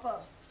of the topper?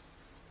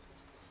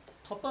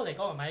 Topper 嚟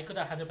講係咪？佢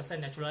都係 100%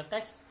 natural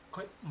latex，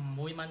 佢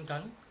唔會敏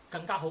感，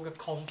更加好嘅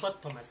comfort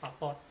同埋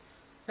support。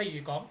譬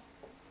如講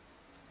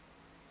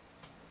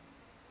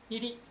呢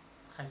啲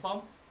係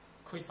方，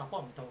佢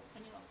support 唔到。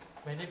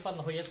when 你瞓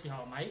落去嘅時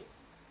候係咪？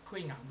佢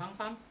硬邦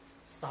邦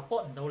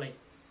support 唔到你。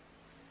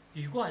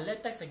如果係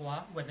latex 嘅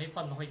話，when 你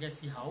瞓落去嘅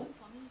時候，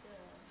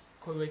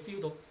佢會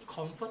feel 到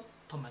comfort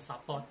同埋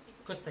support，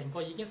佢佢成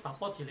個已經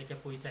support 住你嘅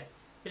背脊，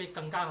俾你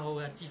更加好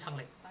嘅支撐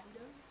力。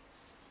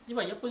因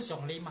為一般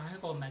上你買一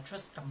個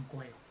mattress 咁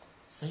貴，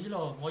死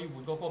咯！我要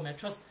換嗰個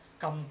mattress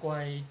咁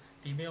貴，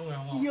點樣樣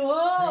喎？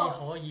你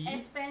可以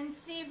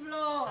expensive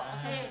咯。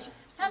Okay.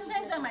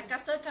 Sometimes my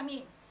customer come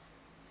in,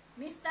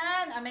 Miss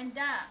Tan,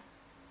 Amanda,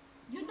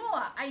 you know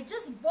I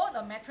just bought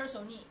a mattress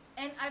only,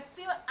 and I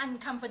feel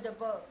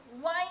uncomfortable.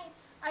 Why?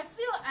 I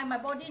feel my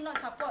body not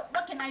support.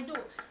 What can I do?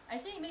 I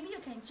say maybe you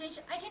can change.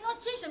 I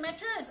cannot change the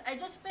mattress. I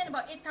just spent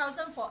about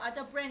 8,000 for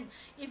other brand.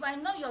 If I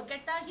know your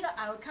GETHA here,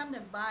 I will come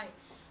and buy.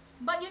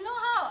 But you know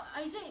how?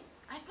 I say,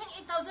 I spent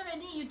 8,000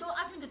 already. You don't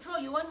ask me to throw.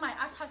 You want my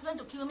husband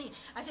to kill me.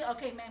 I say,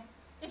 okay, ma'am.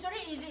 It's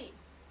very easy.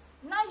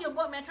 Now you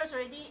bought mattress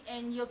already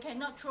and you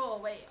cannot throw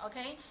away,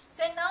 okay?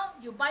 Say now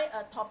you buy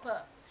a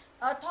topper.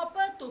 A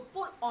topper to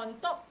put on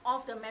top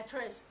of the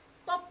mattress.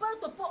 Topper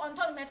to put on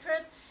top of the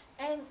mattress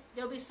and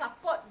there will be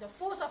support, the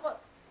full support.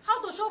 How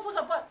to show full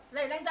support?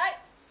 嚟靚仔。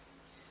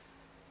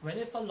when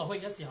你瞓落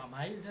去嘅時候，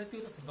咪你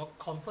feel 到成個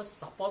comfort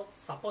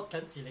support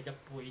緊住你嘅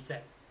背脊，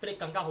俾你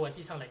更加好嘅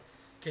支撐力。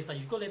其實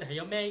如果你哋係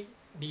有咩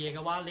嘢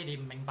嘅話，你哋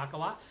唔明白嘅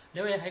話，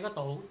你可以喺嗰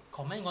度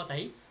comment 我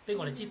哋，俾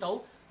我哋知道，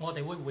我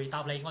哋會回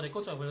答你。我哋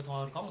工作會同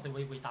我哋講，我哋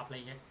會回答你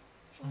嘅。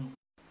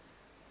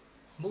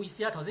唔好意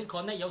思啊，頭先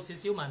connect 有少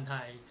少問題，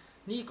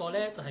呢個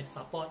咧就係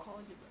support，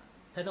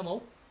 睇到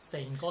冇？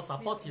成個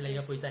support 住你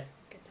嘅背脊，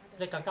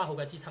你更加好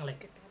嘅支撐力。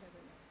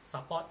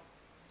support。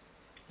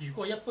如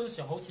果一般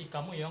上好似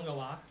咁樣嘅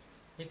話，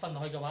你瞓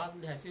落去嘅話，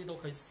你係 feel 到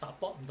佢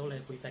support 唔到你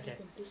背脊嘅。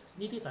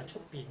呢啲就係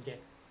出邊嘅。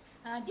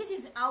This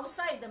is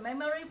outside the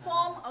memory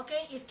foam,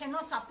 okay, it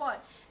cannot support.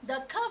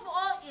 The curve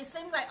all is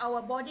same like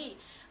our body.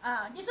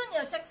 This one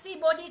is sexy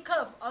body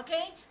curve,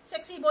 okay,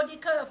 sexy body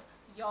curve.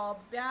 Your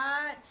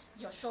back,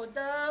 your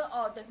shoulder,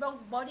 or the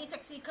body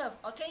sexy curve,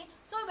 okay.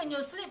 So when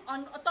you sleep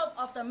on top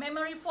of the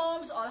memory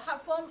foams or hard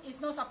foam,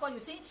 is no support, you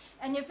see.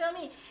 And you feel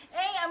me,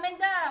 hey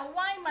Amanda,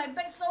 why my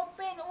back so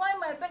pain? Why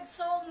my back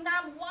so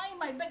numb? Why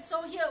my back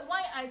so here?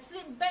 Why I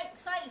sleep back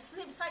side,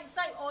 sleep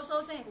side,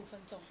 also same.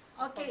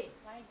 Okay.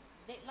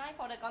 Deadline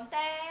for the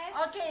contest.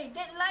 Okay,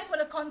 deadline for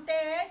the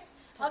contest.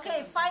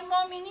 Okay, 5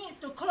 more minutes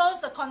to close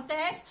the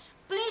contest.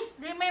 Please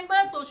remember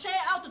to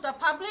share out to the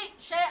public,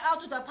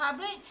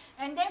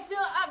 and then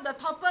fill up the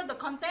topper, the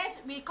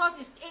contest, because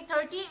it's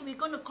 8:30. We're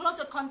going to close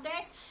the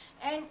contest,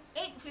 and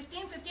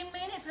 15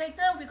 minutes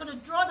later, we're going to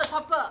draw the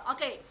topper.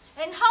 Okay,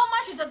 and how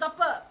much is the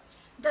topper?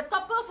 The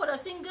topper for the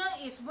single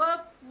is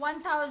worth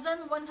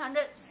 1,199.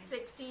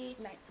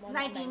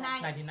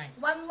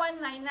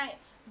 1199.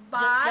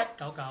 But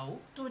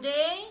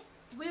today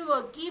we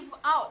will give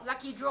out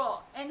lucky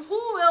draw, and who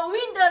will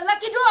win the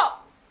lucky draw?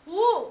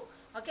 Who?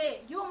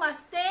 Okay, you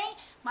must stay,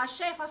 must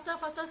share faster,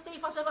 stay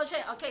faster,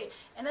 share. Okay,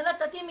 another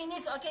 30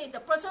 minutes. Okay, the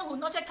person who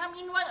not yet come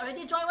in one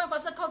already join one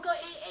faster. Call,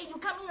 hey, you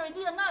come in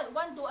already or not?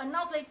 Want to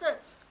announce later?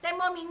 10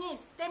 more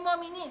minutes.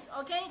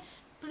 Okay,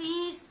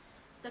 please.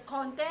 The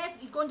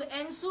contest is going to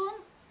end soon.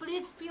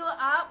 Please fill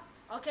up.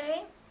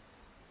 Okay,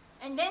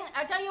 and then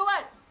I tell you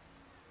what.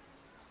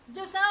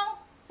 Just now.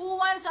 Who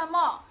wants some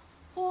more?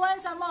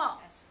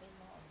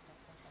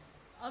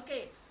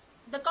 Okay,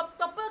 the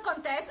topper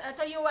contest, I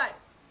tell you what.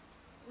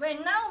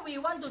 When now we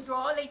want to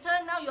draw later,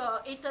 now you're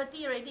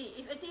 8:30 ready.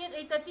 Is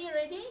 8:30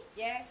 ready?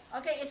 Yes.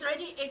 Okay, it's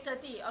ready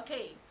 8:30.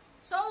 Okay,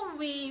 so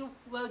we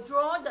will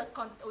draw the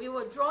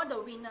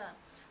winner.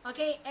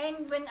 Okay,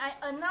 and when I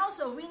announce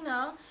a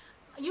winner,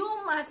 you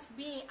must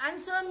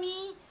answer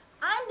me.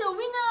 I'm the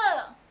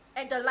winner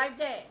at the live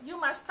there. You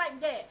must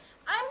type there.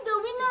 I'm the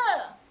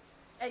winner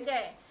at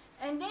there.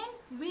 And then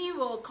we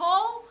will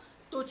call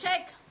to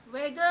check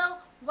whether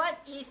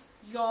what is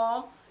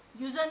your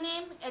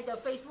username at the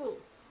Facebook.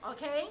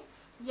 Okay?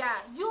 Yeah,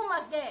 you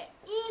must there.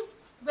 If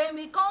when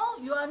we call,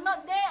 you are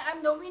not there,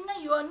 I'm the winner,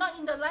 you are not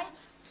in the line,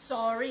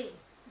 sorry.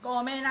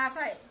 ごめんな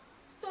さい。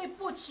对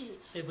不起，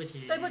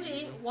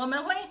我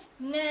们会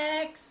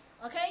next.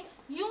 Okay?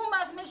 You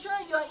must make sure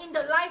you are in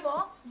the live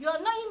or you are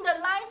not in the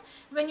live.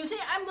 When you say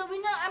I'm the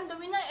winner,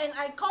 and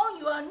I call,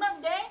 you are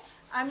not there,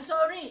 I'm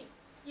sorry.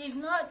 It's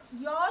not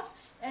yours,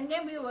 and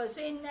then we will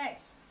say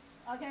next.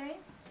 Okay?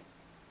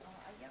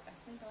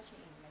 explain 多次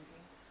in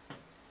Mandarin.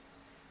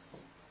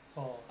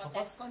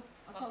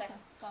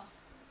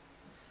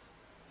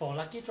 For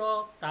lucky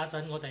draw， 打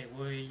陣我哋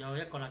會有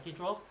一個 lucky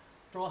draw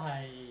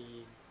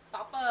係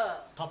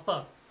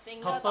topper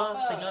single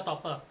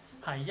topper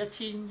係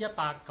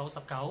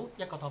1199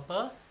一個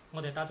topper，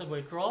 我哋打陣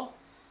會 draw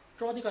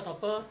呢個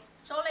topper。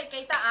所以你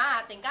記得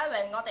啊，陣間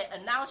when我哋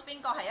announce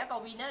邊個係一個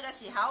winner 嘅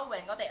時候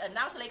，when我哋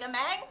announce 你嘅名，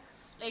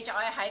你就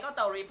係喺嗰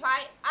度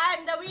reply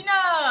I'm the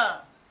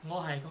winner。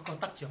我係嗰個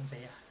得獎者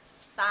啊！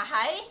但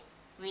係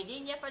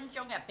within 1分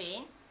鐘入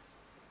邊，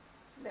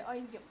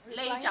你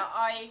就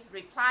愛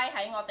reply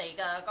喺我哋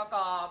嘅嗰個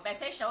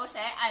message 度寫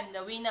I'm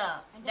the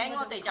winner，then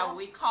我哋就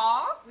會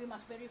call。We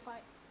must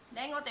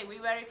verify。then 我哋會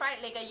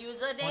verify 你嘅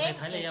username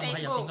in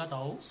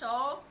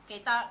Facebook。So 記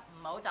得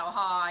唔好走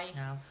開。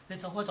啱，你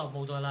走開就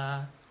冇咗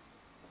啦。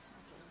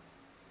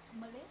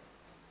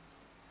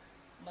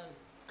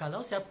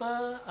Kalau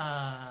siapa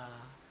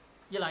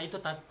ialah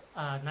itu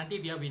nanti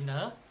dia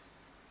winner.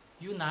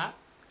 You nak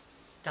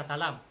kat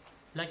dalam.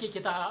 Lagi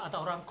kita ada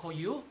orang call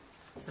you.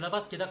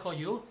 Selepas kita call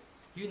you,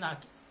 you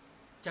nak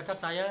cakap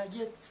saya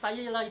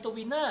ialah itu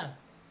winner.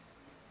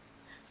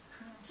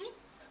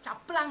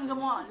 Caplang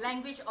semua,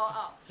 language all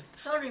out.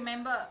 So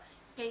remember,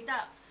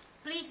 kita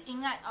please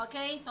ingat,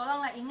 okay?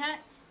 Tolonglah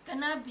ingat,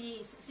 kena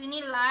be sini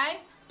live,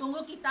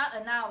 tunggu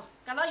kita announce.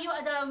 Kalau you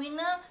adalah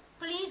winner,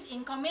 please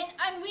in comment,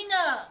 I'm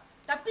winner.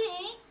 Tapi,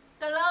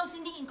 kalau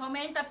sini in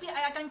comment, tapi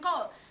I akan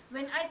call.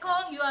 When I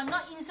call, you are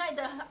not inside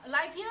the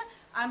live here,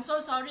 I'm so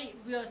sorry,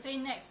 we'll say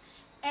next.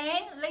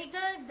 And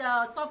later,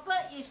 the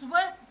topper is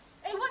word.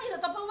 What is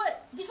the topper word?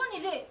 This one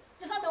is it?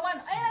 Just not the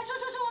one.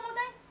 Show one more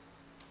time.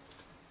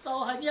 就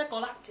係呢一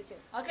個啦。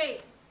Okay,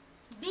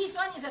 this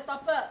one is a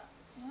topper.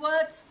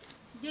 Word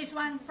this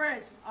one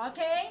first.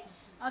 Okay,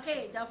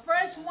 the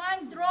first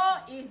one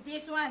draw is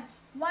this one.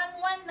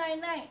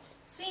 1199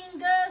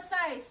 single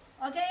size.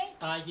 Okay.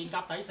 但係現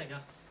夾抵食啊！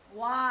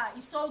 Wow,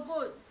 it's so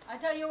good. I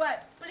tell you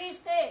what,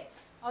 please stay.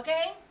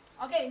 Okay.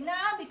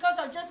 Now because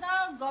of just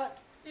now, got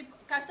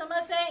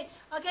customers say,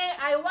 okay,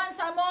 I want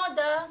some more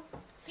the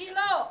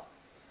pillow.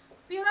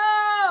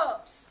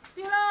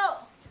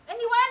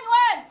 Anyone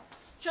want?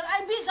 Should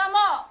I bid some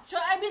more?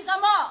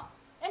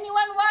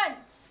 Anyone want?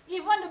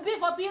 If want to bid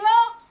for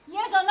pillow,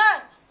 yes or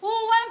not? Who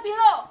want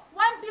pillow?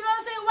 One pillow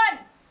say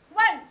one.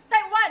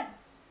 Type one.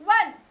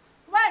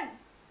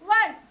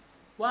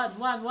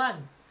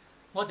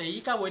 我哋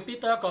依家會 bid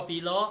多一個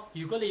pillow。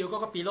如果你要嗰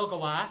個 pillow 嘅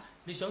話，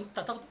你想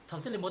得頭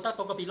先你冇得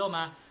到個 pillow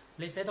嘛？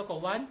你寫多個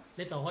one，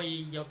 你就可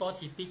以有多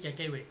次 bid 嘅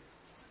機會。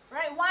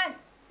Right, one.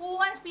 Who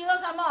wants pillow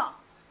some more?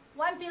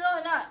 One pillow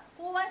or not?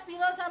 Who wants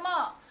pillow some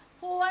more?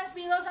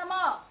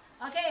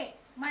 Okay,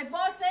 my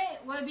boss say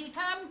will be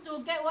come to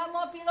get one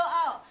more pillow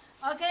out.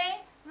 Okay,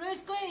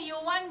 Rizky, you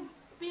want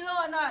pillow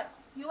or not?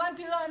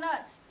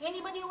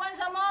 Anybody want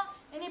some more?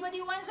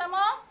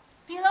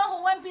 Pillow,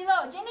 who want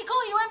pillow? Jenny Koo,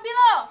 you want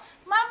pillow?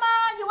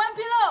 Mama, you want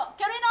pillow?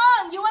 Carry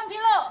on, you want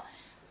pillow?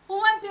 Who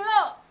want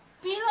pillow?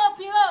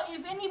 Pillow.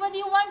 If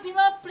anybody want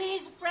pillow,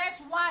 please press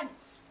 1.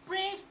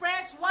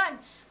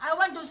 I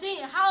want to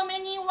see how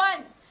many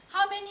want.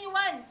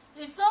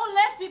 It's so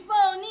less people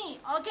only.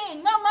 Okay,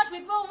 not much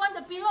people want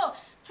the pillow.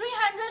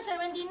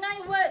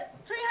 379 word.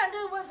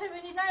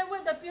 379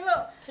 word the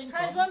pillow.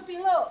 Transform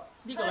pillow.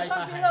 呢個禮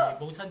拜係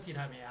母親節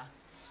係咪啊？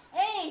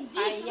 Hey,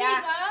 this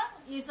week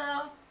is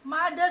a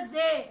Mother's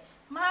Day.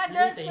 你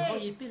哋可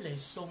以bid嚟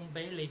送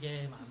俾你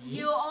嘅媽咪。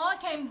 You all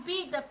can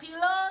bid the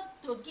pillow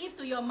to give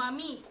to your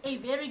mommy. Hey,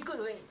 very good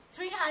way.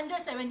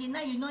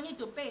 379, you no need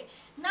to pay.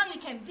 Now you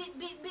can bid.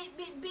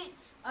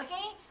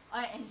 Okay?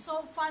 And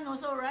so fun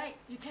also, right?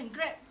 You can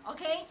grab,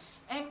 okay?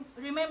 And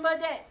remember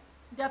that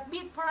the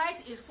bid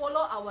price is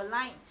follow our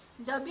line.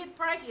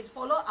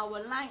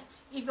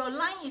 If your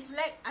line is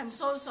lag, I'm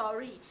so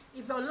sorry.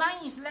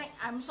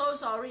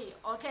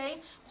 Okay?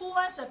 Who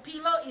wants the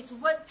pillow is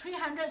worth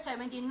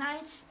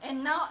 379,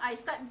 and now I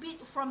start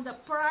bid from the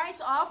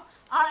price of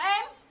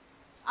RM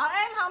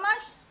how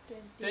much?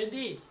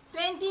 20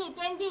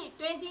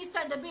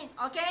 start the bid,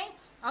 okay?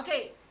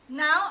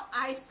 Now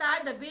I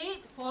start the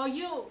bid for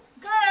you.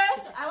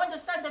 Girls, I want to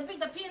start the bid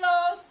the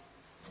pillows.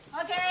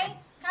 Okay,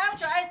 come,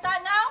 shall I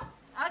start now?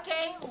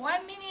 Okay,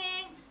 1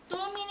 minute, 2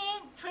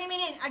 minutes, 3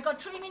 minutes. I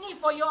got 3 minutes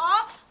for you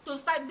all to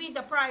start bid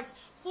the price.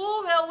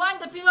 Who will want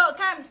the pillow?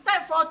 Come,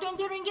 start for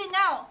 20 ringgit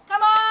now.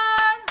 Come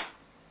on!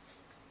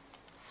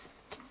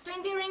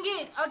 20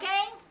 ringgit,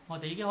 okay? 我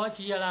哋已經開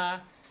始㗎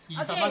啦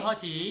，20蚊開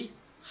始。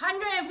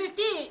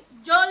 150,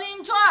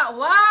 Jolin Chua.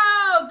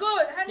 Wow,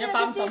 good.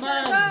 150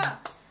 150 Chua.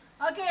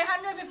 Okay,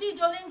 150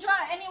 Jolin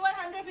Chua. Anyone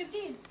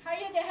 150?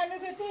 Higher than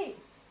 150?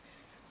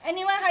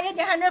 Anyone higher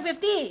than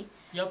 150?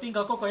 有邊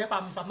個高過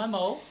150蚊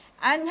冇？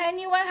 And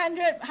anyone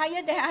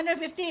higher than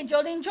 150?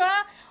 Jolin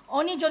Chua?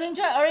 Only Jolin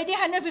Chua already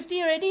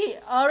 150 already.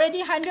 Already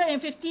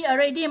 150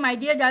 already, my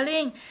dear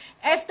darling.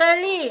 Esther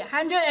Lee,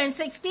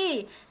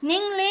 160.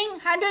 Ning Ling,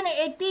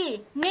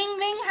 180. Ning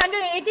Ling,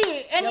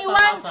 180.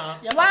 Anyone?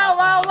 180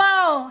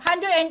 Wow.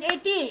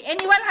 180.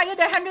 Anyone higher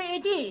than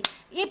 180?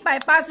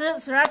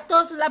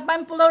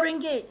 180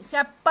 ringgit.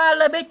 Siapa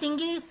lebih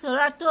tinggi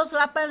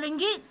 108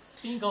 ringgit?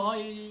 邊個可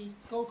以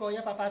高過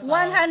180？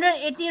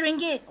 180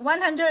 ringgit.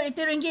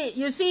 180 ringgit.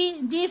 You see,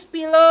 this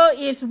pillow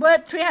is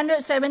worth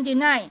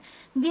 379.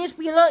 This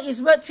pillow is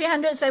worth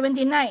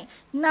 379.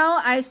 Now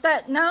I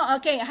start. Now,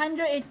 okay,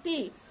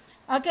 180.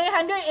 Okay,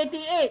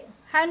 188.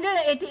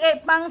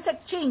 188 pang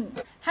section.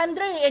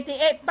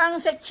 188 pang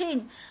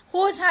section.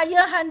 Who's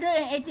higher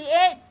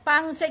 188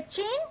 pang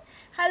section?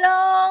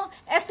 Hello,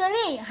 Esther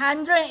Lee,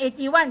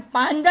 181.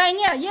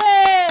 Pandainya,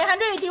 yay!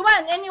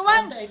 181.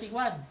 Anyone?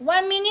 181.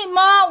 1 minute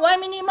more.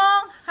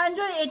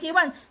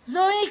 181.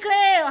 Zoe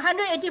Clay,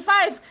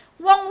 185.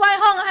 Wong Wai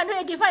Hong,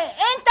 185.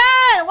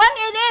 Enter,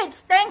 188.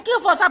 Thank you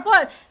for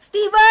support.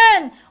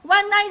 Steven,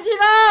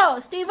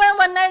 190.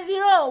 Steven,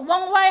 190.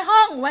 Wong Wai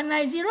Hong,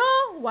 190.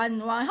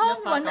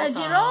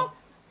 190.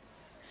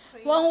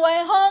 Wang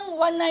Wai Hong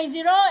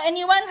 190.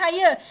 Anyone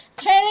higher?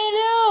 Cherry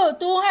Liu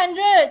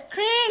 200.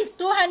 Chris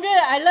 200.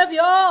 I love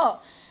you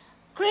all.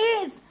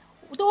 Chris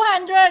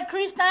 200.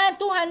 Chris Tan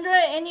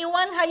 200.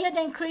 Anyone higher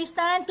than Chris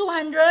Tan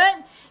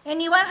 200?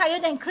 Anyone higher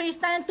than Chris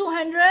Tan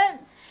 200?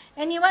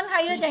 Anyone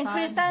higher than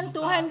Chris Tan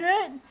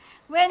 200?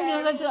 When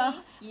you go to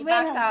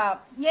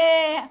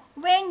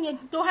when you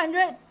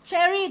 200,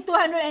 Cherry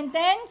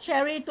 210,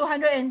 Cherry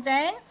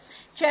 210,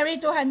 Cherry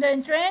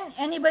 210.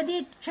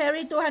 Anybody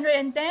Cherry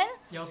 210?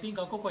 有邊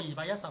個高過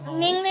210冇？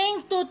 Ning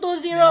Ning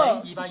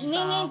 220,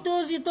 Ning Ning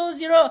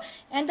 220.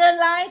 And the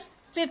lines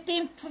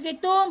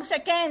 52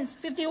 seconds,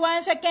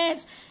 51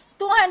 seconds.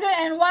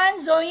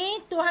 201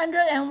 Zoe,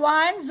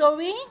 201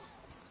 Zoe,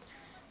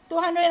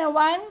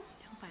 201,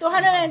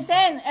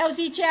 210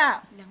 LC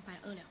Chia.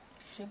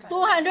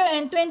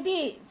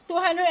 220,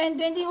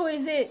 220, who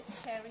is it?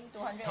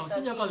 頭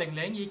先有個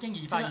00已經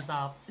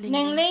220。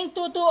Ning Ling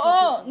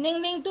 220, Ning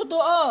Ling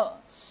 220,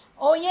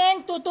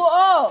 Oyen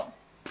 220,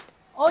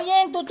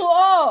 Oyen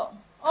 220,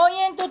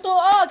 Oyen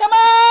 220, come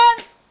on!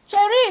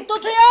 Cherry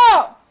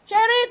 230,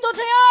 Cherry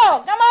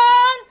 230, come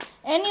on!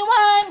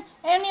 Anyone,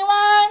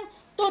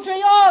 230,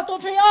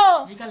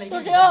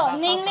 230,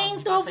 Ning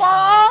Ling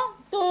 240,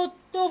 240.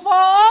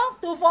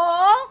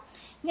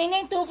 Ning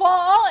Ning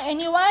 240,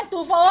 anyone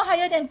 240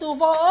 higher than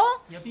 240?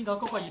 有邊個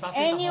高過240？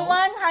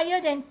 Anyone higher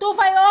than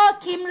 250?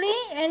 Kim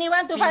Lee,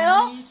 anyone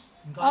 250?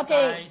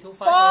 Okay,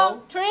 4,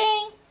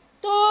 3,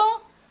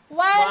 2,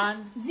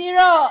 1,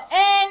 0,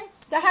 and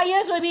the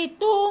highest will be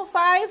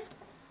 250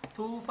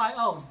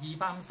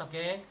 250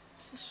嘅。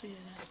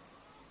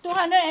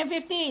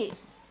250.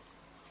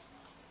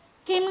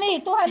 Kim Lee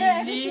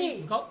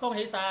 250. 恭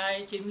喜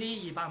晒劍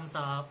呢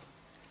250。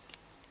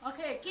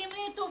Okay, Kim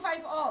Lee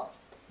 250.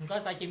 唔該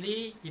晒劍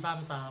呢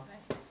250。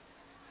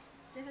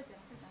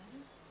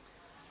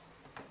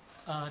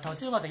頭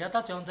先我哋嘅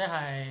得獎者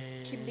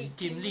係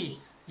劍呢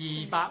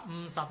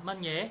250蚊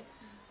嘅，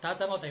等一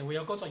陣我哋會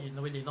有工作人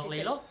員會聯絡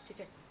你咯。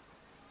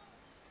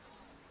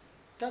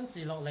跟住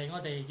落嚟我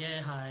哋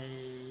嘅係。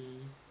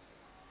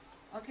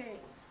Okay,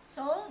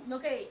 so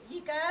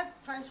GETHA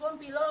Transformé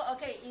Pillow.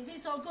 Okay, is it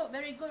so good?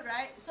 Very good,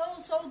 right? So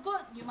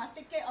good. You must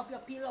take care of your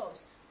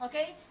pillows.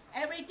 Okay,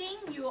 everything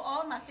you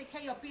all must take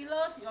care of your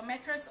pillows, your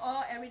mattress,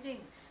 all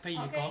everything. 譬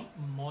如講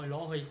唔愛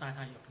攞去曬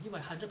太陽，因為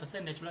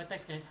100% Natural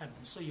Latex 嘅係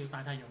唔需要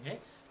曬太陽嘅，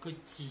佢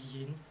自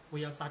然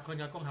會有殺菌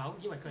嘅功效，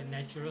因為佢係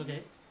natural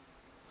嘅，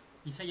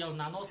而且有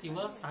nano 笑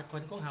啦，殺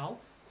菌功效、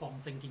防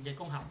靜電嘅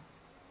功效。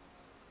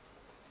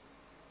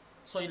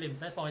所以你唔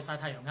使放去曬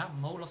太陽啊，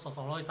唔好傻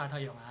攞去曬太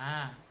陽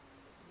啊！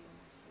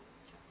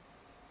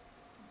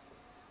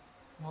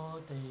我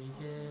哋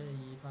嘅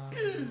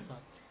250。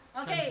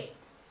Okay.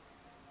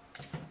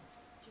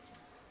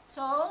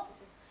 So,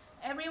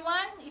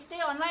 everyone,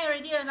 stay online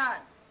already or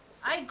not?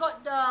 I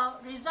got the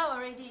result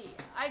already.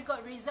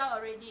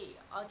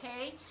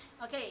 Okay.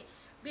 Okay.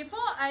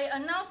 Before I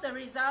announce the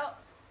result,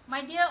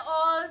 my dear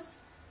alls,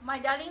 my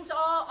darlings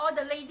all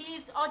the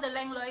ladies, all the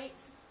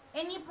landlords,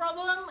 any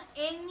problem,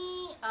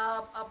 any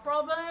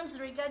problems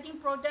regarding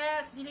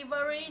products,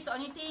 deliveries, or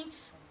anything,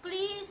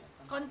 please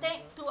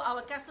contact to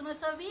our customer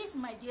service,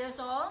 my dears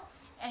all,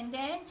 and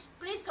then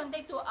please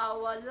contact to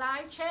our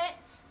live chat.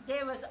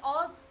 There was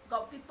all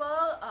got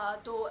people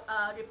to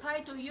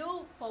reply to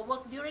you for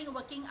work during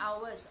working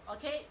hours.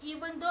 Okay,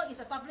 even though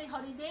it's a public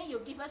holiday, you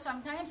give us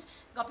sometimes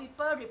got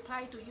people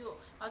reply to you.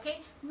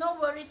 Okay, no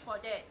worries for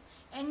that.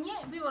 And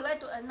yet we would like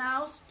to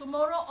announce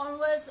tomorrow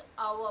onwards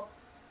our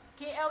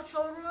KL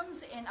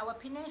showrooms and our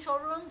Penang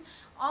showrooms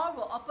all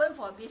will open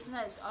for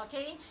business.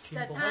 Okay,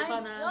 the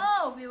times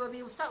we will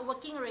be start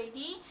working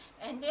already,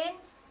 and then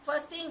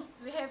first thing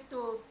we have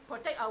to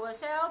protect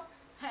ourselves,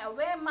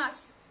 wear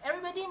masks.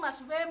 Everybody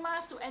must wear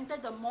masks to enter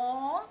the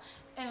mall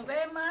and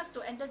wear masks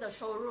to enter the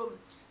showroom.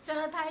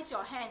 Sanitize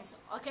your hands,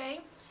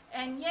 okay?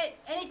 And yet,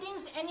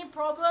 any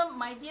problem,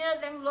 my dear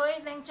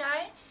Langloy,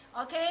 Langchai,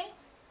 okay?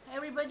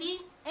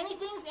 Everybody, any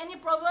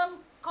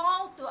problem,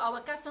 call to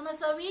our customer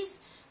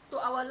service, to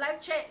our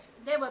live chats.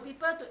 There will be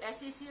people to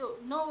assist you.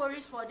 No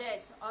worries for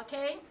that,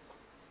 okay?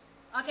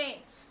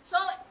 Okay, so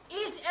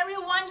is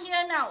everyone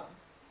here now?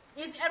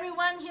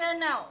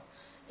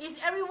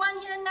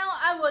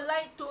 I would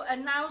like to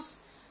announce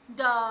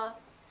the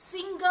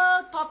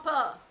single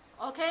topper,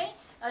 okay?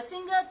 A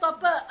single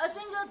topper.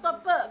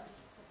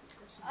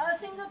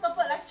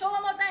 Like show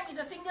one more time. It's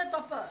a single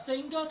topper.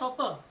 Single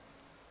topper.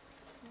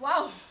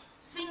 Wow,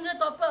 single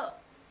topper.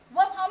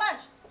 Worth how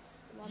much?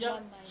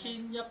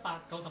 1199.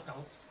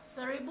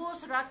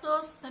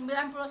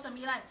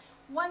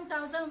 1199.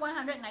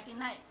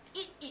 1199.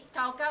 It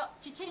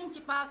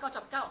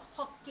 7799.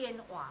 Hokkien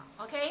Wa.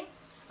 Okay?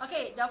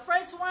 Okay, the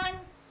first one.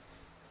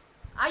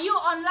 Are you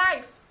on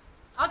live?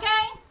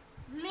 Okay?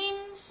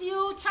 Lim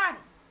Siu Chan,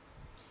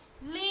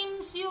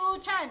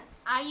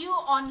 are you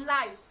on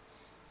live?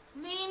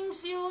 Lim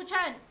Siu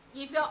Chan,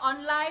 if you're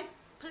on live,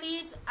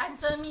 please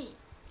answer me.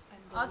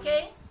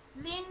 Okay?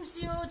 Lim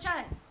Siu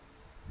Chan,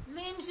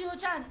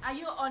 are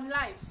you on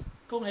live?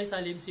 恭喜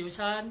晒廉少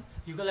親！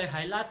如果你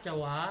喺 live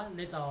嘅話，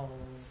你就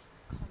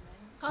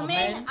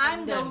Comment,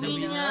 I'm the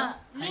winner.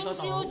 Lim 喺嗰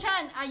Siu 度。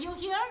 Chan, are you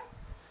here?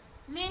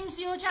 Lim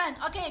Siu Chan,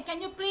 okay, can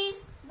you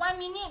please 1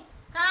 minute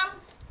come?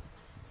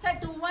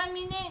 Set to 1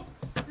 minute.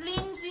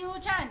 Lim Siu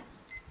Chan.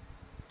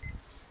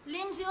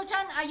 Lim Siu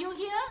Chan, are you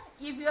here?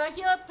 If you are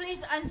here,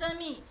 please answer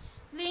me.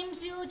 Lim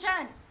Siu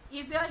Chan,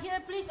 if you are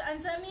here, please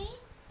answer me.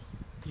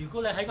 如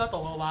果你喺嗰度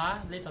嘅話，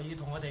你就要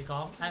同我哋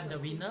講 I'm the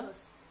winner。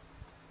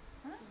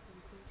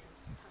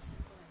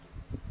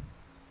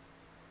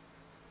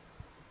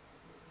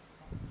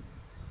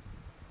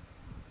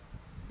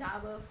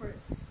 Double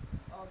first.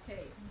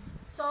 Okay.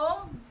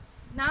 So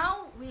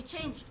now we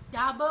change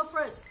double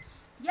first.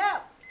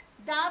 Yep.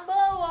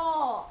 Double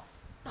喎。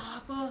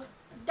double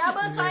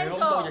Double size 兩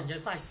個喎。人嘅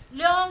size。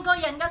兩個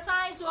人嘅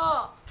size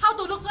喎。How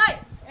to look like？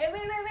誒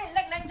wait，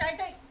靚仔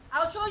的。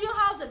I'll show you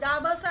how's the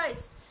double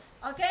size.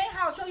 Okay,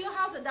 I'll show you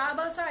how's the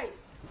double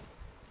size.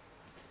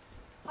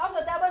 How's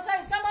the double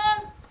size? Come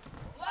on.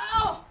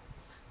 Wow.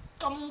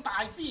 咁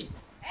大支。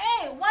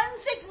Hey,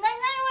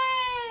 1699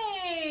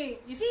 way.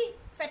 You see,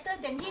 fatter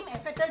than him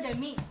and fatter than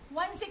me.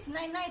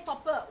 1699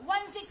 topper.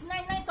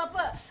 1699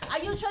 topper. Are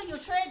you sure you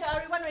share the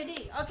everyone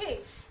ready?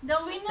 Okay. The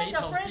winner, 比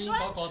the 頭 first 先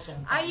one. 嗰個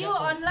仲大 Are 一 you 倍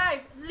on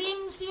live?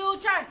 Lim Siu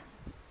Chan.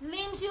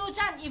 Lim Siu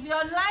Chan, if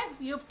you're live,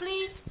 you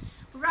please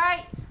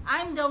write,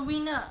 I'm the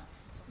winner.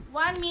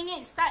 1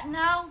 minute, start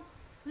now.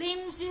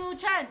 Lim Siu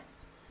Chan.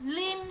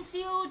 Lim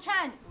Siu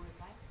Chan.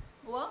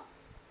 What?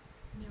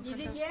 Is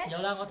it yes? 有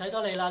啦，我睇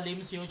到你啦，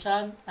臉少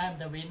春 I'm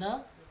the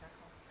winner。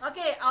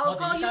 Okay, I'll 我哋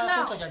call 而 you 家 now.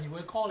 工作人員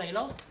會 call 你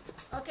咯。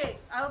 Okay,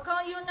 I'll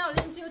call you now,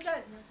 Lim Siu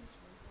Chan.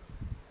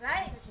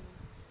 Right?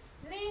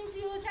 Lim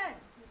Siu Chan.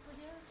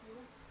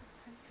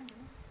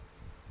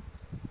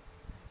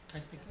 睇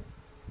speaker。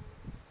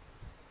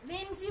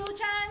 Lim Siu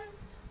Chan.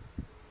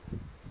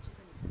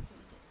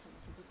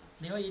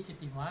 你可以接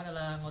電話㗎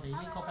啦，我哋已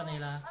經 call 緊你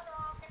啦。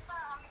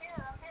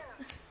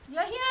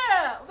 You're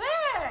here.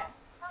 Where?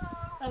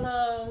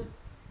 Hello。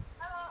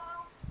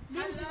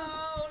 Lim Siu.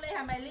 Hello，你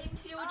係咪 Lim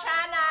Siu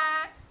Chan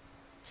啊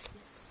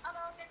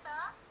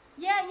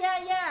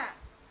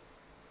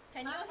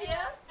Yeah.？Can you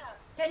hear？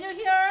 Can you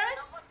hear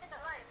us?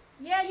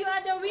 Yeah, you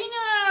are the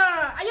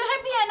winner. Are you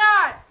happy or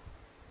not?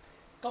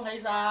 恭喜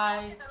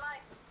晒！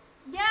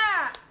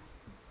 Yeah.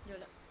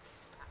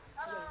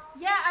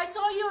 Yeah, I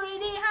saw you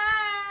already.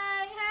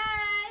 Hi.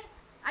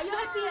 Are you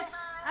happy?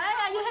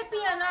 Are you happy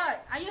or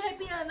not? Are you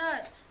happy or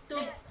not?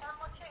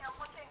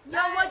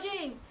 You're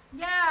watching.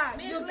 Yeah.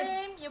 Miss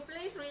Lim, you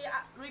please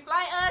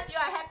reply us. You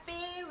are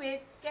happy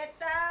with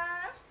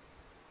Getha?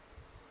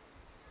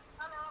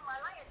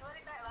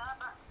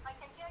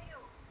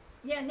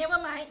 Yeah, never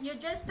mind. You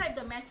just type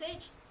the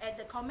message at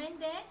the comment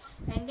there,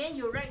 and then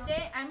you write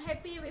there, I'm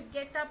happy with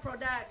Getha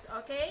products,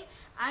 okay?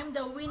 I'm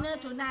the winner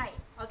tonight,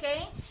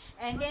 okay?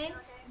 And then,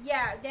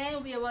 yeah,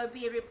 then we will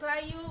be reply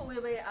you. We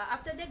will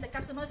after that the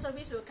customer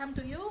service will come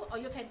to you, or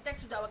you can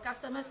text to our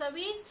customer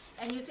service,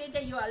 and you say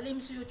that you are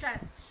Lim Siu Chan.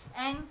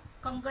 And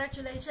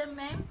congratulations,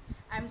 ma'am.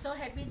 I'm so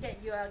happy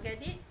that you get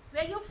it.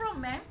 Where you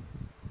from, ma'am?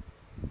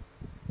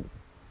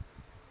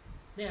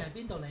 你係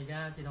邊度嚟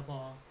㗎，士多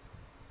博？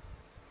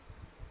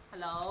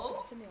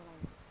 Hello？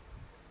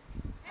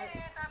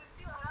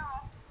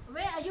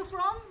 Where are you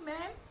from,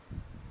 ma'am?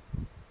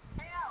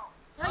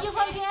 Are you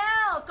from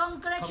KL?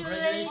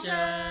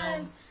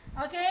 Congratulations.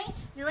 Okay,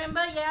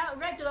 remember, yeah,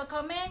 write to the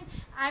comment,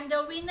 I'm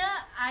the winner,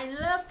 I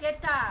love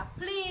Getha.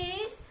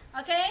 Please,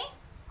 okay?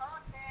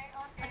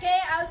 Okay,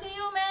 I'll see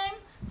you, ma'am.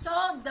 So,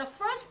 the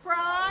first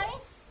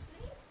prize,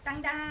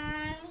 dang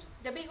dang,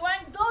 the big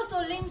one goes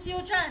to Lim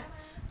Siu Chan.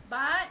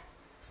 But,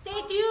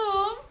 stay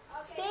tuned,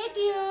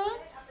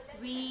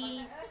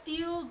 we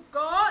still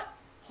got,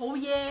 oh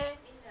yeah.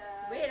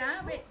 Wait.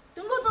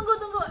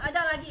 Tunggu.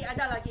 Ada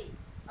lagi.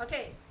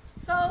 Okay.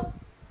 So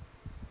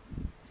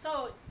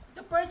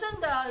the person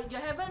you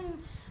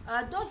haven't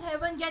those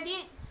haven't get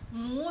it,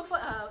 move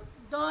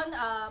don't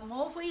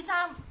move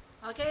some.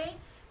 Okay.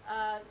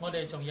 我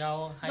哋仲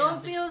有喺 Don't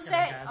feel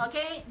sad.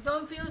 Okay.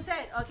 Don't feel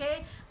sad.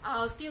 Okay.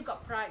 I'll still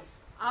got prize.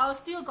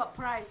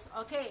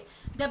 Okay.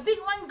 The big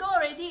one go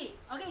already.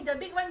 Okay. The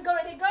big one go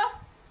already. Go.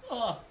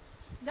 哦，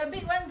 The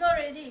big one go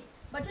already.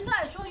 But just now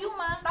I show you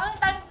嘛。等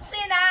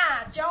先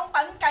啊，獎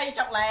品繼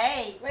續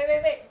嚟。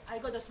Wait. I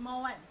got the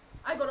small one.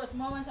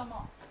 Some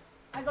more.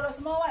 But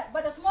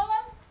the small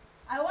one,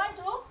 I want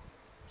to.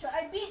 Should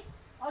I bid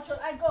or should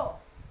I go?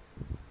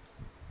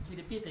 佢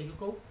哋 bid 定要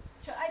高？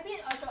 Should I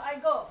bid or should I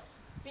go?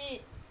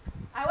 Bid.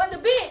 I want to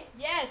bid.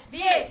 Yes,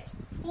 bid. Yes.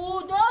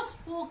 Those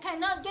who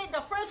cannot get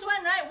the first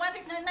one, right?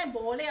 1699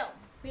 bo liao,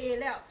 pay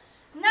liao.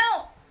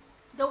 Now,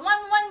 the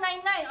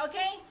 1199,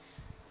 okay?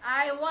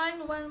 I want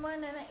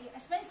 1199.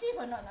 Expensive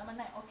or not? Number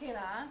 9. Okay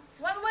lah.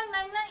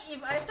 1199.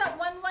 If I start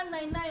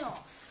 1199, oh.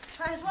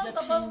 Transform to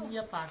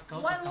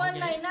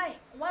 1199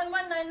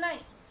 1199.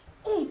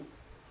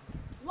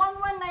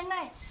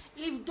 1199.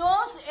 If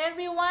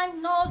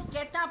everyone knows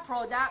Getha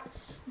product,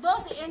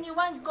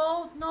 anyone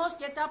knows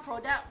Getha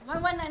product,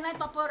 1199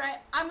 topper, right?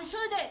 I'm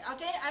sure that,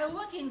 okay, I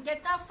work in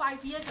Getha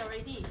 5 years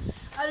already.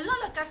 A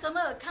lot of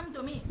customers come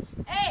to me.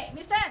 Hey,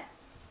 Mr.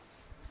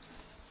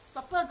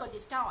 topper got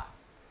discount 啊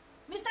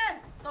 ？Mr.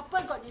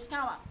 Topper got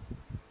discount 啊？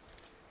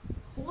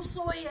好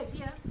衰啊，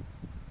知啊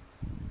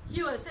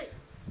？He will say,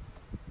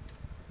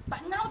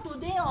 but now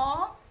today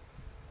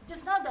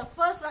just now the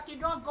first lucky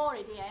draw go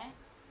already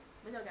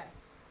betul kan?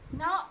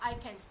 Now I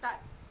can start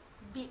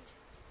bid.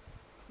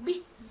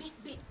 20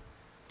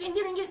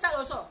 ringgit start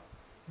also.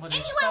 我哋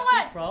Anyone start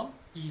want? from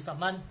 20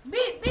蚊，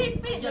 Bid.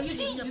 You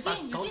see?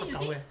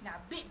 1199嘅。 Now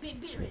bid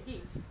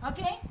already.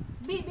 Okay?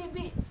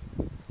 Bid.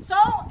 So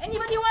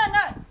anybody want or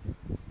not?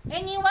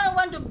 Anyone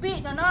want to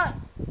bid or not?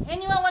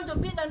 Anyone want to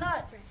bid or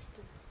not?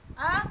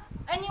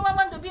 Anyone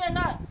want to bid or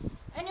not?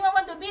 Anyone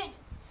want to bid?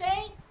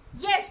 Say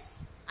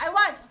yes. I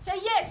want. Say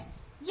yes.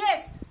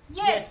 Yes.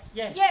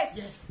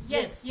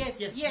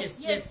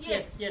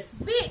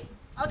 Bid.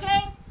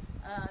 Okay?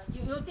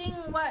 You think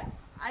what?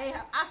 I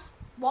have asked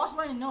boss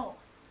want to know.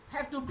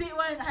 Have to bid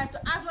one, have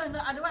to ask one,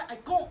 otherwise I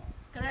go.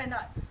 Correct or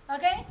not?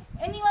 Okay?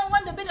 Anyone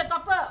want to bid the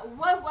topper?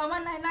 Worth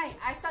 1199.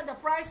 I start the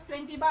price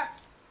 20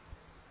 bucks.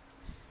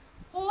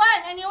 Who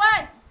want?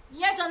 Anyone?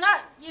 Yes or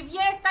not? If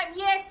yes, type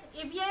yes.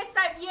 If yes,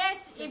 type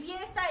yes. If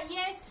yes, type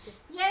yes.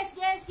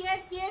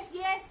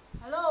 Yes.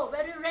 Hello,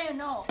 very rare,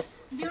 no.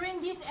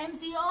 During this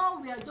MCO,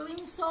 we are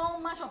doing so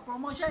much of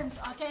promotions,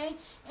 okay?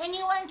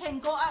 Anyone can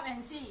go up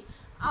and see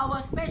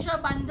our special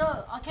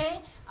bundle,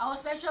 okay? Our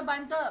special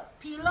bundle,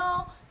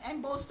 pillow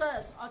and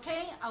bolsters,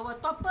 okay? Our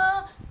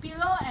topper,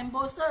 pillow and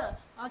bolster,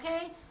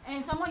 okay?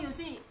 And some more you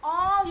see,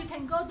 you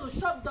can go to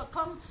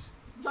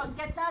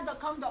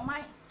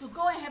shop.com.getha.com.my to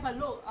go and have a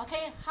look,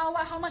 okay? How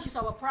much is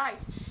our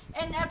price?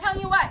 And I'll tell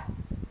you what,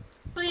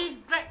 please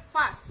grab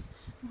fast.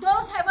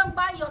 Those haven't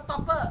buy your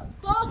topper,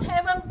 those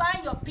haven't buy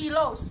your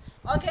pillows,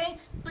 okay?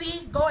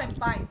 Please go and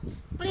buy.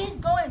 Please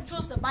go and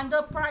choose the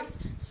bundle price,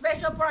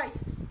 special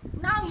price.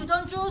 Now you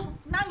don't choose,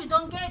 now you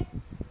don't get.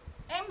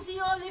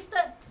 MCO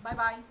lifted,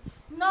 bye.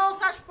 No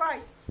such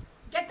price.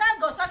 Getha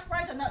got such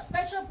price or not?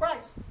 Special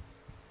price.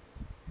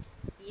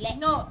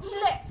 No,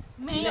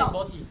 没有。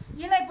不记。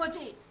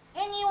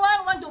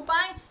Anyone want to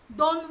buy?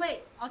 Don't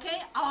wait.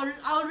 Okay,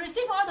 I'll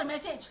receive all the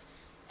message.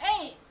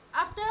 Hey,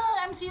 after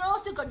MCO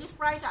still got this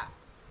price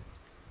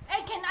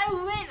Hey, can I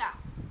wait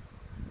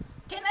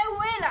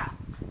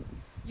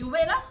You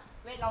wait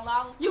Wait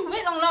long. You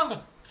wait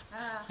long.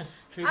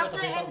 After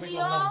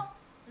MCO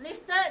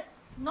lifted,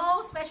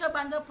 no special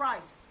bundle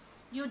price.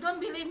 You don't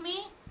believe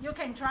me? You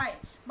can try.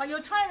 But you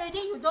try already,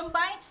 you don't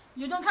buy,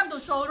 you don't come to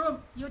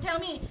showroom. You tell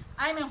me,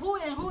 I'm a who.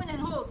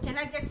 Can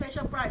I get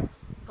special price?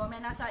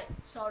 Gomenasai,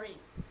 sorry.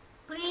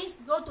 Please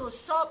go to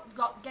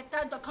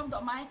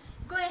shop.getha.com.my.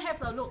 Go and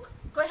have a look.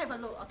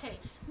 Okay.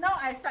 Now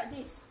I start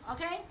this.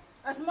 Okay?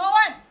 A small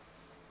one.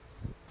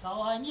 就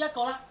係呢一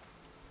個啦。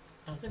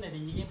頭先你哋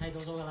已經睇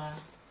到咗㗎啦。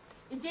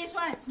This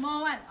one,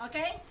 small one.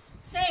 Okay?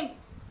 Same.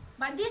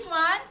 But this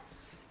one,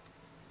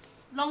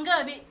 longer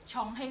a bit,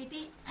 長氣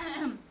啲。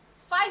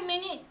5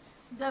 minutes.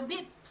 The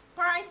bid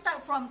price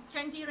start from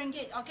 20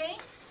 ringgit. Okay?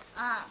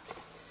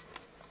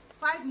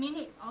 5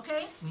 minutes.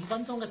 Okay? 5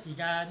分鐘嘅時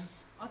間。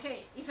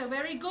Okay. It's a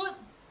very good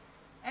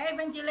air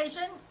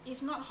ventilation.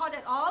 It's not hot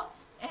at all.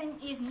 And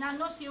it's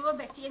nano silver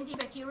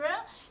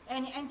antibacterial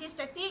and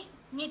anti-static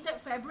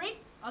knitted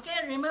fabric.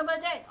 Okay? Remember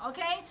that.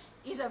 Okay?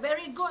 It's a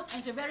very good and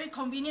it's a very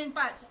convenient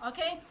part.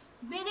 Okay?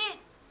 Bid it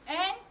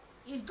and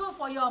it's good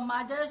for your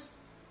mother's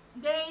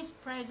day's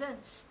present.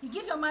 You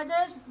give your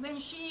mother's when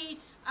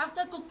she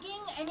after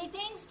cooking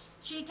anything,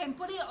 she can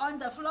put it on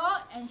the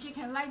floor and she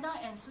can lie down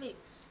and sleep.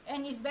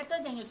 And it's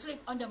better than you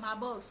sleep on the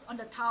marbles, on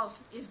the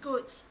tiles. It's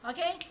good.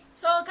 Okay?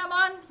 So come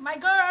on, my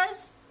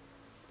girls.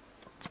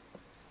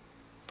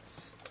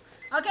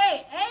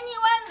 Okay,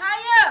 anyone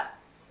higher?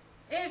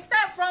 It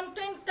start from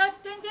 20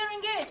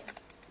 ringgit.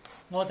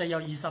 我哋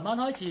由20蚊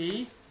開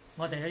始，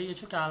我哋要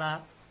出價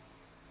啦。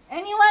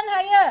Anyone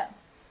higher?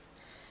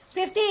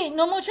 50.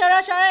 No more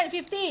Shara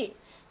 50.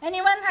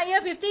 Anyone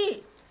higher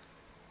 50?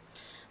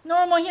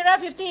 No more Hira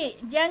 50.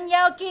 Jan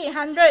Yaoki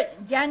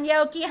 100. Jan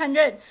Yaoki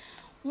 100.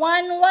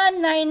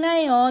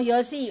 1199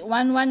 you see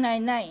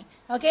 1199.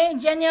 Okay,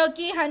 Jan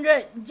Yaoki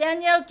 100.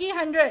 Jan Yaoki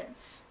 100.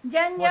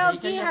 Jan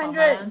Yaoki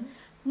 100.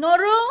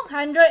 Noru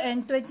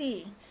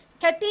 120.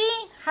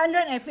 Kathy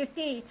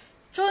 150.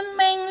 Chun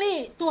Meng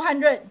Li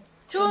 200.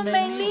 Chun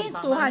Meng Li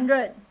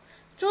 200.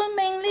 Chun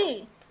Meng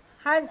Li,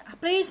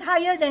 please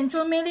higher than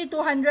Chun Meng Li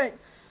 200.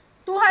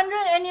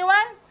 200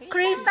 anyone?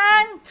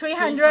 Kristan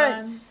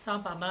 300.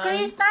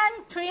 Kristan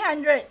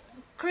 300.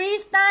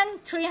 Kristan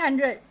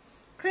 300.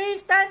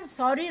 Kristan,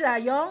 sorry lah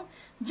Yong.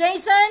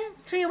 Jason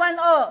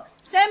 310.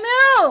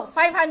 Samuel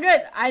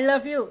 500. I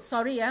love you.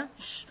 Sorry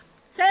Shh.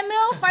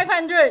 Samuel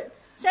 500.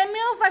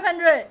 Samuel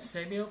 500.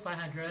 Samuel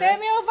 500.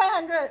 Samuel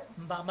 500.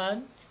 500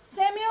蚊。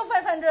Samuel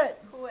 500.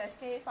 Cool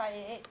SK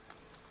 588.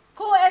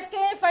 Cool SK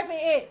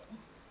 588.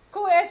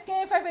 Cool SK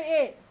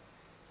 588.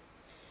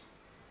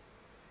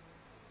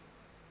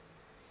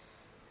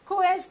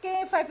 Cool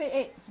SK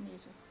 588.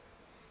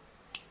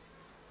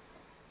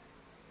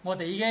 我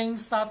哋已經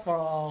start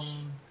from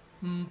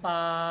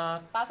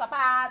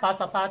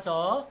 588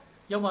咗，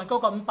有冇人高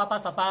過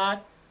588？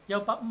有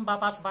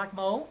588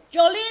冇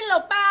Jolene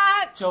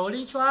 600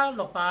 ？Jolene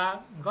 600，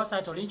唔該晒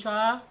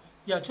Jolene，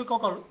又出嗰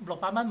個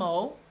600蚊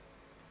冇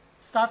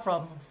 ？Start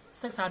from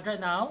 600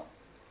 now。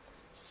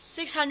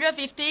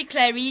 650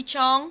 Clary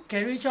Chong.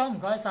 Gary Chong 唔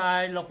該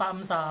晒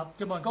650，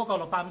有冇人高過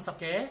650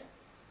嘅？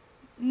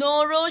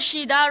 Noro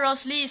Shida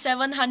Rosley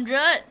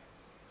 700.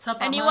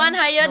 700 Anyone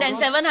higher than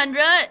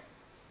 700?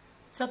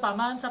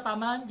 700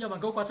蚊，有冇人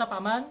高過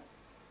700蚊？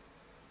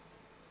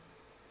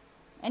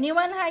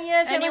 Anyone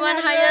higher? Anyone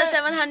higher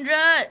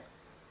 700?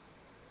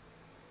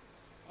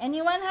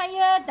 Anyone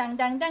higher? Dang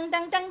dang dang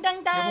dang dang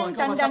dang dang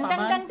dang dang dang dang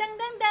dang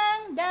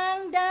dang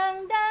dang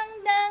dang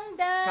dang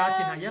dang. 價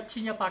錢係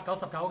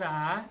1199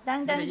㗎，你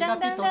Dang 哋 dang 依家 dang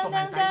邊 dang 度 dang 仲係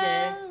dang 抵嘅？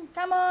 dang.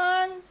 Come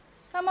on,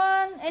 come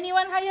on.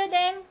 Anyone higher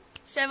than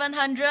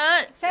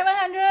 700.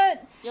 700?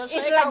 有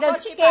It's 水 like 夠 a 過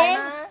700 scam.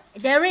 嗎？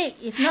 Derek,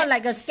 it's not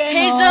like a scam.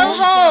 Hazel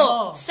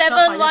Ho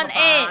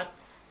 718.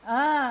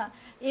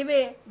 If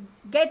it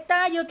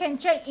GETHA, you can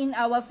check in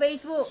our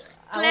Facebook.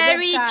 Our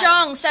Clary website.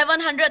 Chong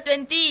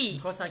 720. 唔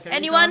該晒 Gary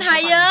Anyone Chong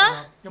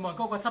higher? 有冇人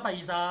高過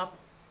720？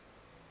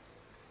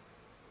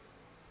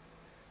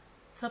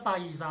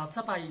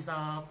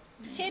 720，720。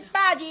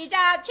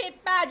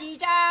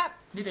 720，720。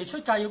你哋出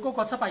價要高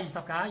過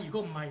720㗎，如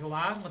果唔係嘅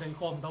話，我哋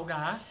過唔到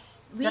㗎，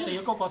一定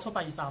要高過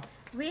720。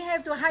 We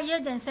have to higher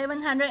than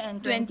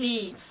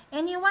 720.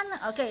 Anyone?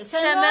 Okay,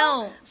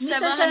 Samuel,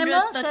 Mr.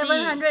 Samuel,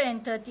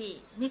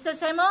 730. 730. Mr.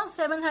 Samuel,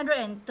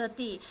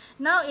 730.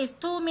 Now it's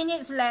 2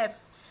 minutes left.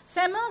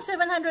 Samuel,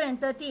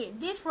 730.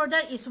 This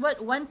product is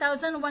worth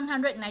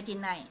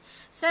 1,199.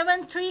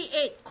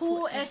 738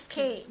 Cool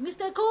SK.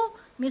 Mr. Cool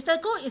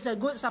is a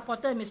good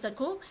supporter, Mr.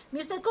 Cool.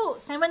 Mr. Cool,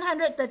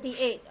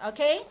 738.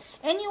 Okay?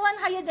 Anyone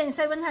higher than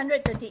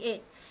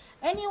 738?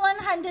 Anyone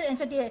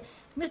 138?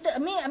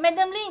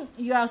 Madam Lim,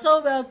 you are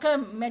so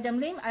welcome, Madam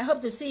Lim. I hope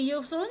to see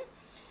you soon.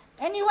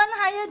 Anyone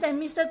higher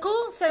than Mr.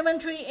 Cool?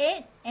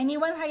 738.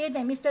 Anyone higher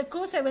than Mr.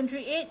 Cool?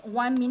 738.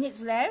 1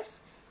 minute left.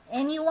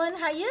 Anyone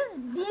higher?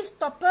 This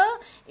topper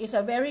is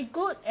a very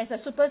good as a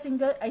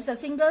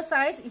single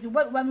size. It's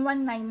worth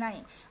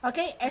 1199.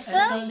 Okay,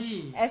 Esther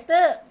Lee.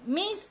 Esther,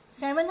 Miss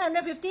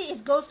 750.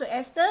 It goes to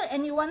Esther.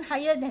 Anyone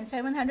higher than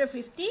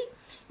 750?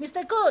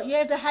 Mr. Cool, you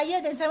have the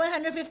higher than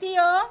 750,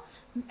 oh.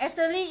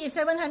 Esther Lee is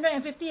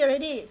 750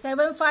 already.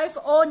 750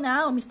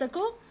 now, Mr.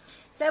 Cool.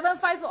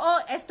 750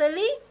 Esther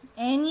Lee.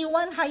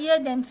 Anyone higher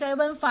than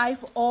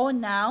 750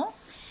 now?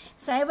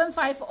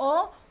 750.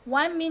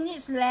 1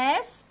 minute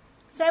left.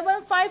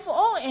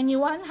 750.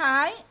 Anyone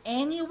high?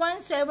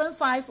 Anyone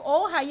 750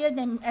 higher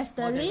than 我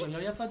Esther 哋 Lee? 仲有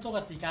1分鐘嘅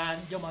時間，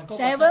有冇人高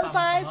過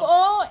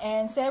750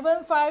 and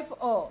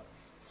 750.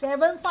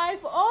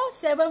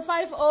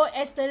 750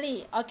 Esther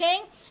Lee.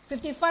 Okay?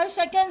 55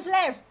 seconds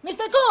left.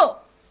 Mr. Koo!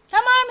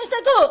 Come on,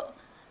 Mr. Koo!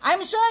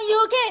 I'm sure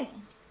you can.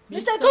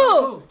 Mr.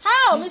 Koo!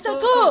 How? Mr.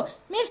 Koo!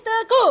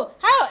 Mr. Koo!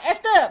 How?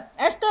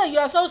 Esther, you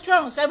are so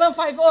strong.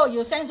 750,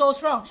 you stand so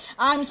strong.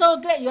 I'm so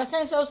glad you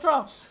stand so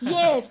strong.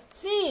 Yes,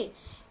 see.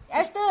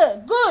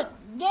 Esther, good.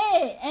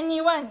 Yay.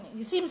 Anyone?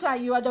 It seems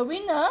like you are the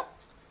winner.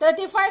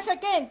 35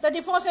 seconds,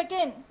 34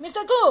 seconds.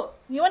 Mr. Koo,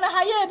 you want to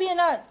hire me or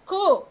not?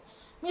 Koo.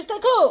 Mr.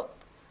 Koo.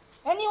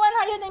 Anyone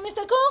higher than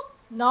Mr. Koo?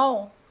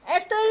 No.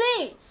 Esther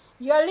Lee,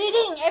 you are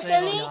leading. Esther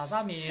Lee,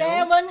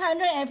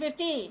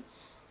 750.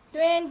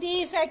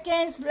 20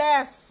 seconds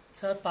left.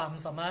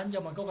 750蚊，有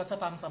冇人高過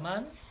750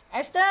蚊？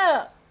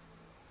 Esther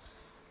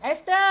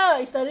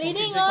is the leading, 冇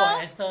自己過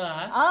Esther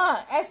啊！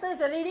 Esther is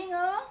the leading,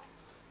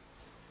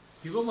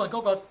 如果冇人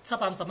高過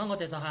750蚊，我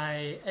哋就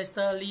係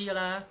Esther Lee 㗎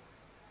啦。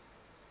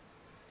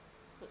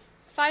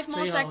 5 more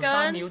最後3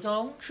 seconds. 秒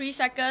鐘， 3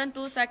 seconds,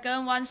 2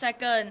 seconds, 1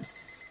 second.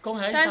 恭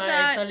喜晒 Time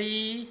start. Esther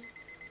Lee。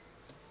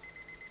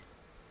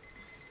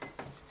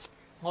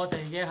我哋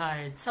嘅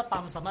係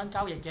750蚊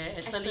交易嘅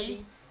Esther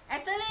Lee。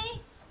 Esther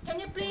Lee, can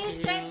you please Thank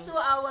you. thanks to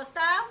our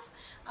staff,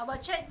 our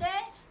chat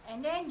there,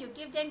 and then you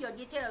give them your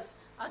details,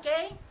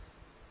 okay?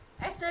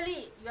 Esther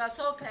Lee, you are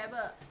so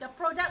clever. The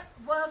product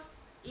worth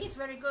is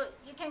very good.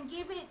 You can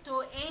give it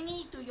to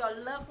your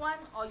loved one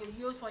or you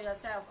use for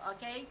yourself,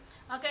 okay?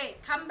 Okay,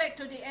 come back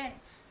to the end.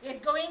 It's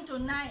going to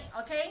 9,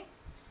 okay?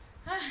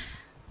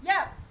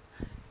 Yeah.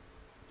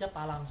 一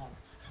把冷汗。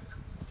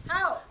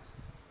 How?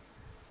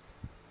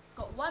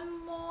 Got one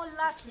more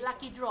last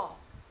lucky draw.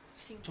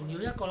 仲有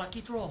一個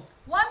lucky draw。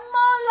 One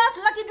more last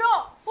lucky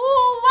draw. Who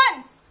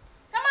wants?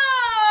 Come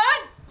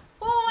on.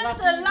 Who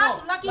wants the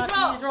last lucky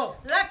draw?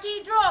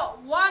 Lucky draw.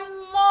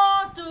 One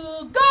more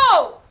to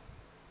go.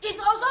 It's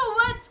also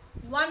worth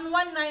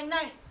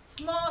 1199.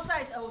 Small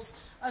size.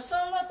 A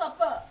solo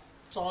topper.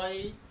 再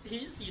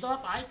顯示多一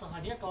擺就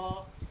係呢一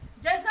個。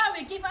 Just now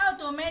we give out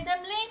to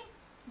Madam Lim,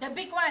 the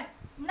big one.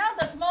 Now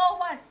the small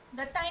one,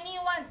 the tiny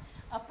one.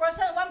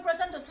 One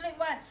person to sleep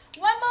one.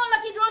 One more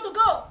lucky draw to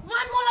go.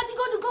 One more lucky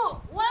draw to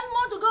go. One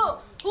more to go.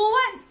 Who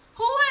wants?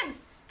 Who wants?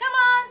 Come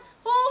on.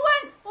 Who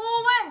wants? Who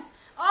wants?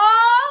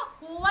 Oh,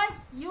 who wants?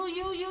 You.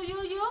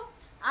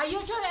 Are you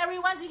sure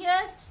everyone's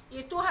here?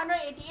 It's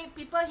 288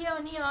 people here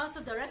only, so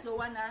the rest don't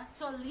want.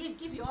 So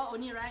give you all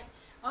only, right?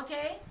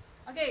 Okay.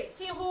 Okay,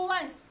 see who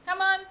wants.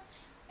 Come on.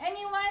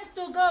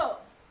 go?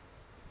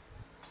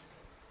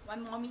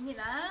 One more minute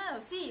lah.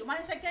 See,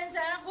 1 second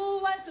ah. Who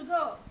wants to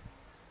go?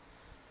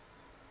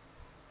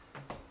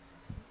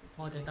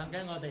 我哋等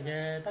緊我哋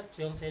嘅得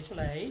獎者出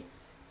嚟，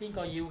邊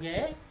個要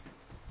嘅？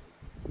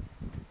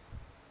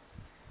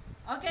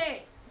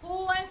 Okay,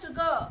 who wants to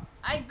go?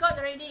 I got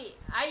ready.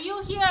 Are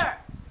you here?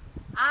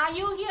 Are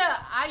you here?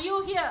 Are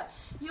you here?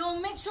 You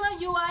make sure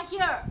you are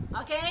here.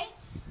 Okay?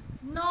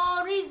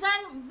 No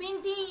reason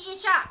binti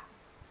Isha.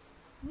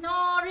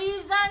 No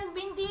reason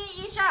binti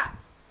Isha.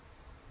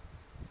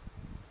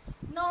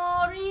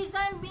 No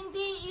reason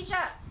binti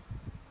Isha.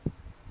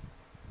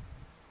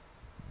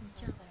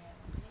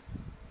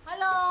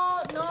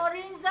 Hello, no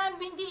reason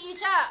binti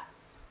Isha.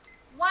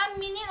 1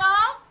 minute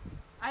oh.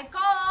 I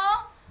call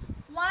oh.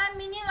 1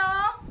 minute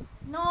oh.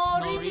 No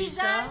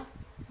reason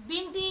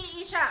binti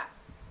Isha.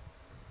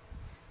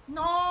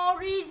 No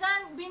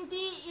reason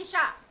binti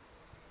Isha.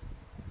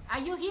 Are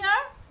you here?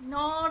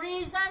 No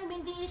reason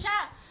binti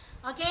Isha.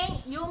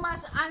 Okay, you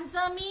must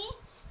answer me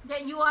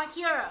that you are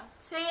here.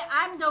 Say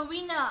I'm the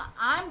winner.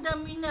 I'm the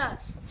winner.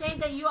 Say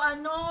that you are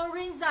no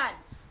reason.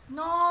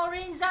 No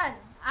reason.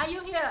 Are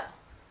you here?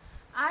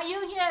 Are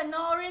you here?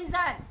 No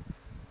reason.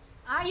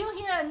 Are you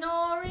here?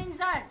 No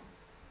reason.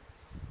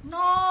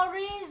 No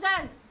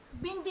reason.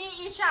 Binti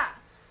Isha.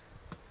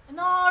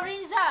 No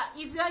reason.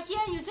 If you are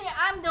here, you say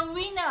I'm the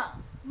winner.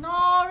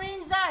 No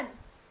reason.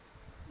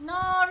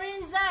 No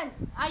reason.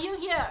 Are you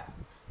here?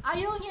 Are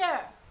you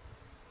here?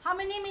 How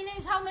many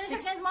minutes? How many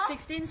seconds more?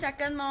 16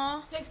 seconds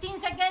more. 16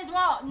 seconds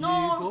more. 如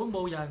No. 果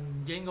冇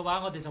人應嘅話，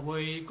我哋就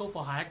會go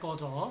for 下一個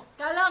咗。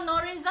 Kalau no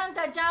reason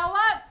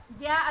terjawab,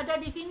 dia ada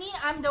di sini.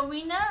 I'm the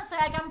winner.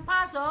 Saya akan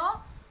pass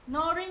oh.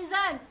 No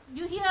reason.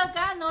 You hear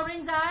kan? No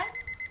reason.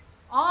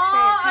 Oh,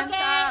 Okay, time's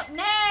okay. up.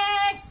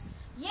 Next.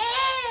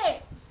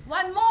 Yay!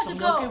 One more to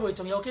仲有機 go. 會，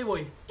仲有機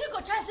會。 Still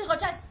got chance. Still got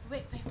chance.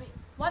 Wait, wait, wait.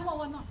 One more,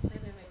 one more.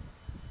 Wait, wait, wait.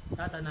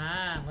 等一陣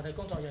啊，我哋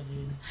工作人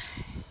員，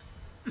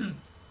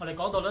我哋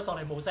講到咧就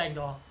嚟冇聲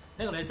咗，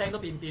呢個你聲都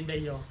變變地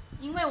咗。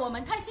因為我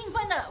們太興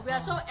奮了 we are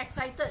so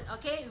excited.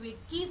 Okay, we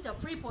give the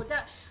free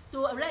product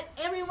to let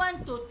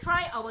everyone to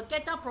try our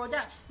GETHA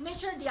product. Make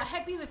sure they are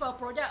happy with our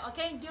product.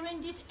 Okay,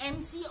 during this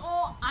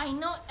MCO, I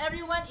know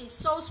everyone is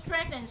so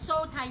stressed and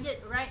so tired,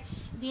 right?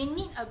 They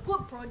need a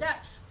good product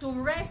to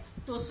rest,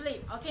 to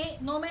sleep. Okay,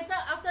 no matter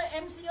after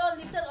MCO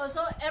lifted,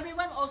 also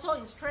everyone also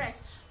in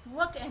stress.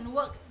 Work and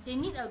work. They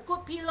need a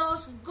good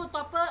pillows, good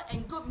topper,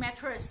 and good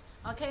mattress.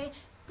 Okay,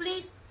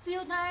 please.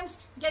 Few times,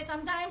 get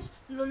sometimes,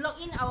 log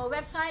in our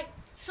website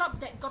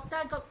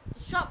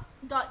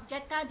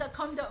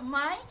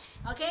shop.getha.com.my,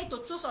 okay, to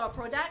choose our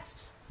products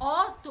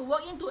or to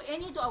walk into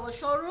any to our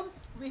showroom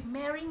with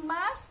wearing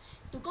mask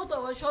to go to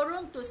our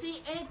showroom to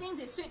see anything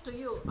that suit to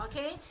you.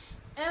 Okay,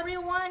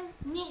 everyone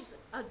needs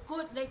a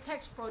good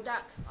latex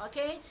product.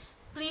 Okay,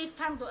 please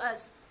come to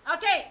us.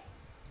 Okay,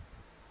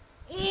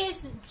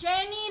 is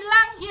Jenny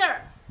Lang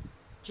here?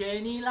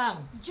 Jenny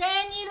Lang，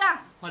 Jenny Lang.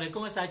 我哋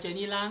恭喜晒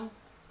Jenny Lang，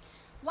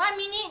 1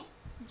 minute.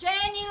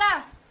 Jenny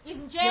Lang.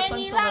 Is 1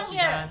 分 Jenny 鐘嘅 Lang 時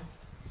here? 間。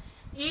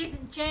 Is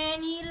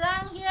Jenny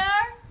Lang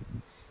here?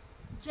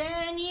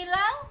 Jenny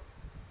Lang?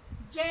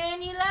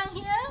 Jenny Lang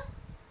here?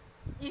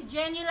 Is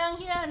Jenny Lang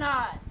here or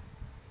not?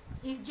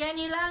 Is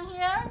Jenny Lang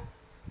here?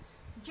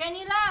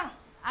 Jenny Lang,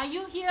 are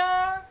you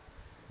here?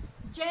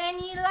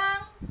 Jenny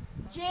Lang?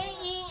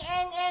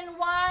 JENNYLANG?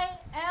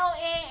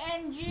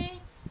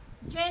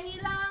 Jenny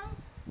Lang?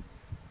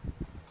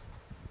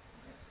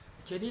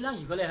 Jenny Lang，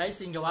如果你喺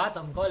線嘅話，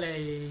就唔該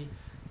你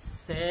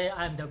寫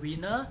I'm the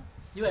winner，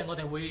因為我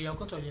哋會有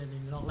工作人員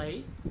聯絡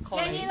你 call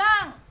Jenny 你。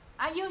 Lang,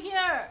 are you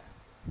here?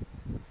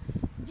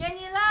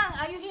 Jenny Lang,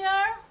 are you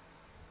here?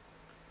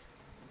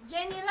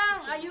 Jenny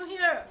Lang, are you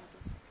here?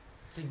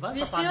 剩翻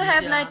We 18 still 秒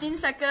have 先啊 19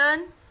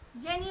 seconds.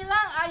 Jenny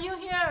Lang, are you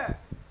here?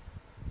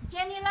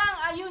 Jenny Lang,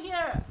 are you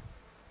here?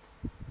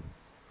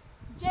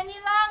 Jenny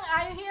Lang,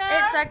 are you here?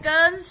 8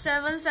 seconds,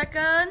 7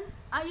 seconds.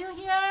 Are you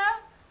here?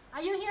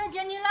 Are you here,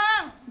 Jenny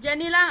Lang?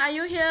 Jenny Lang, are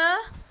you here?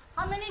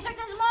 How many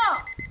seconds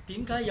more?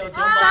 點解有獎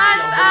品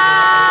Time's 有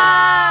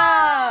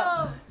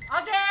up!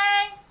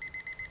 Okay.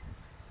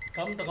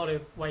 咁我哋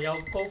唯有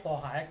go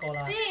for 下一個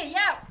啦。 See,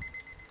 yep.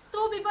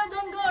 2 people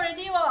don't go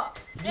already.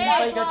 免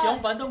費嘅獎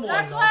品都冇人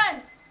Last 攞，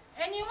 one.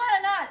 Anyone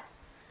or not?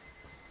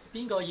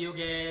 邊個要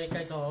嘅繼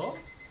續？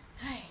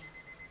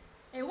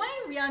 Hey, why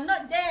we are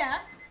not there?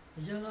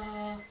 係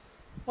啦，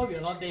不如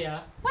我哋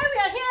啊， Why we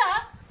are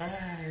here?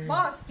 唉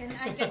Boss, can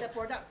I get the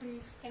product,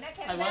 please? Can I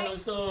I want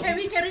also。 Can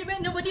we carry back?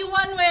 Nobody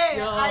want way.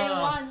 Yeah. I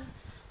want.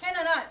 Can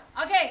or not?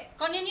 Okay,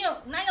 continue.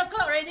 9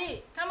 o'clock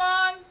already. Come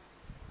on.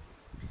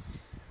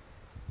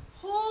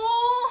 Who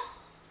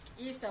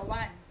is the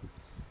one?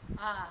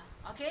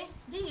 Okay.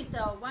 This is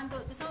the 1,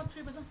 2, this is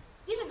 3 person.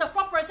 This is the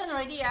 4th person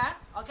already.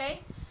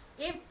 Okay.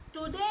 If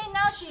today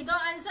now she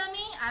don't answer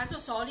me, I'm so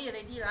sorry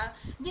already lah.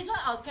 This one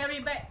I'll carry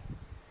back.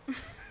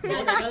 我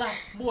哋噶啦，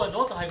冇人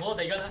攞就係我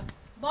哋噶啦。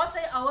 Boss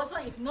say ours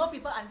one if no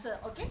people answer.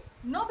 Okay.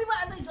 No people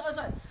answer is ours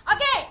one.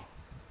 Okay.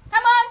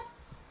 Come on.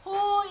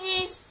 Who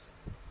is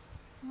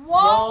Wong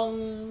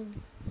Wong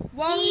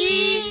Wong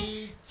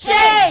Yi Yi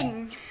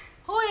Cheng.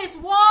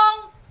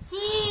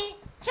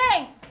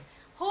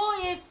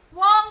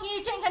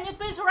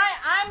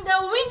 I'm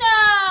the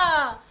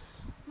winner.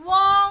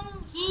 Wong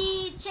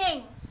Hee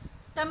Cheng.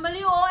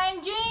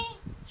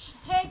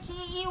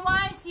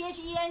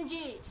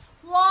 WONGHEEYCHENG.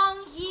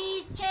 Wong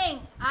Hee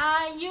Cheng.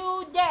 Are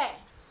you there?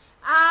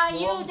 Are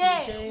you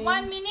there?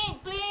 1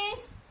 minute,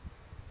 please.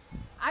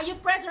 Are you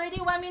pressed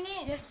already? 1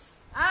 minute?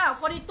 Yes.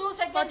 42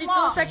 seconds 42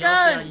 more.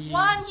 seconds.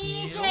 Wong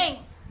Hee Cheng.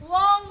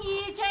 Wong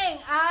Hee Cheng.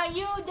 Are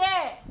you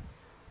there?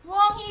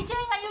 Wong Hee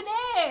Cheng, are you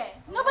there?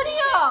 Nobody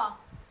here.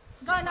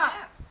 Gone up.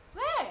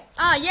 Where?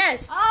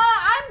 Yes.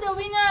 I'm the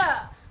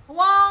winner.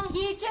 Wong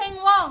Hee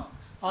Cheng Wong.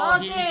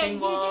 Okay, Hee Cheng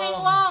Wong.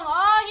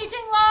 Hee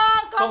Cheng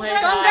Wong.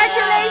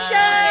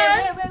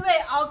 Congratulations.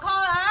 Wait. I'll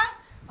call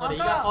我哋而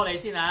家 call 你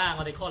先啊！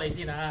我哋 call 你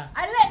先啊！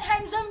 I let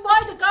handsome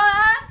boy to go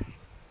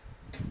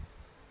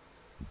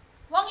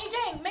Wong Hee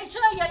Cheng, make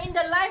sure you're in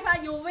the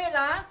live you wait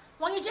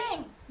Wong Hee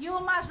Cheng, you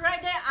must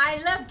write there. I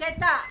love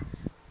Getha.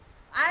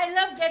 I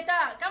love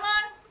Getha. Come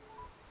on.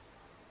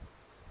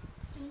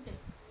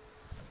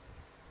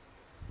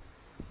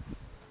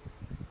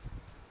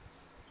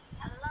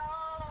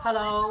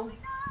 Hello，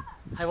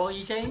 係黃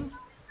以清。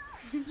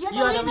 You're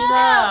You are the the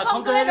winner.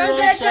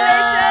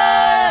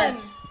 Congratulations.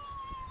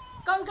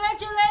 Congratulations！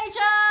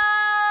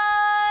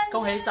 Congratulations.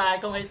 恭喜晒，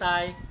恭喜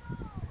晒！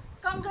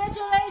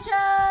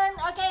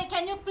 Congratulations. Okay,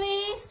 can you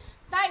please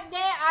type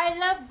there I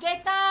love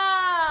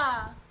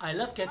Getha. I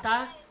love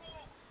Getha.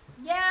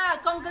 Yeah,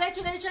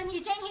 congratulations,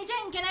 Hee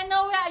Cheng, can I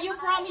know where are you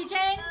from, Hee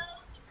Cheng?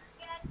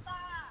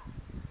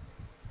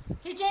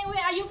 Hee Cheng,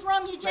 where are you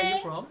from, Hee Where are you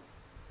Cheng? from?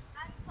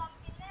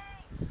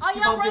 Oh,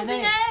 you're from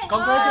Penang.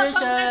 Congratulations.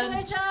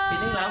 Congratulations.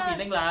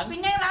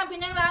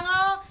 Penang Lang.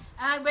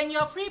 When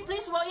you're free,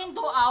 please walk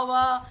into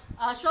our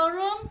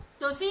showroom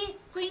to see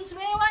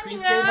Queensway one.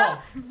 Queensway Mall.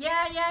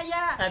 Yeah.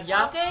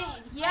 Yup. Okay.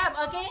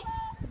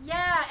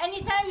 Yeah.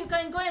 Anytime you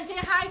can go and say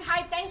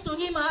hi. Thanks to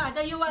him. I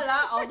tell you what,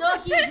 although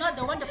he is not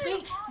the one to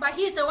pick, but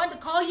he's the one to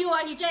call you,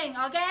 Hee Cheng.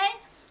 Okay,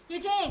 Hee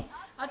Cheng.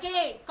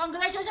 Okay.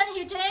 Congratulations,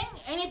 Hee Cheng.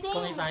 Anything?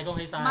 恭喜晒，恭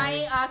喜晒！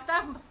 My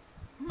staff,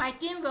 my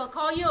team will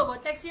call you, will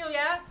text you.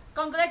 Yeah.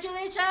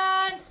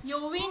 Congratulations.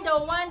 You win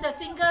the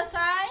single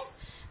size,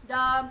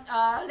 the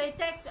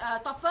latex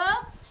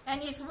topper,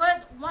 and it's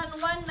worth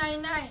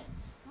 1199.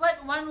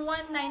 Worth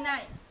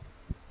 1199.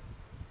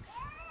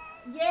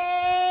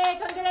 Yay!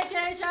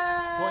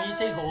 Congratulations. 黃以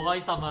清好開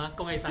心啊！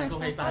恭喜晒，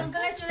恭喜晒！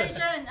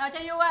 Congratulations. I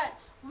tell you what,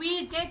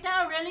 we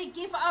Getha really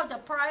give out the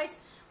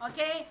prize.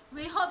 Okay,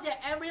 we hope that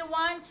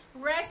everyone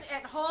rests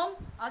at home.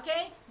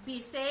 Okay,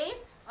 be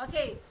safe.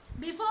 Okay,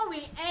 before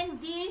we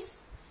end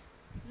this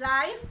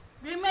live,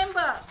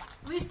 remember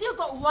we still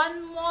got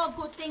one more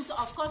good things.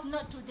 Of course,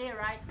 not today,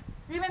 right?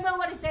 Remember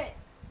what is that?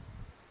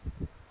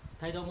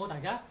 睇到冇大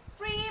家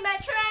Free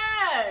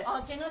mattress.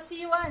 Oh, cannot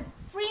see one.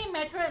 Free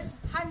mattress,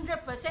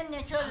 100%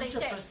 natural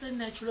latex. 100%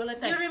 natural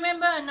latex。 You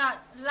remember or not?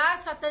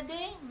 Last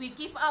Saturday we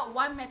give out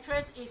one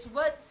mattress is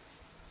worth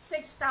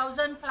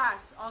 6,000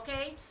 plus.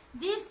 Okay,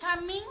 this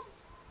coming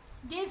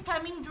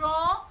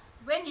draw,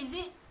 when is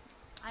it?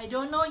 I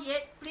don't know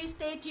yet. Please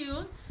stay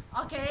tuned.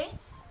 Okay,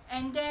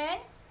 and then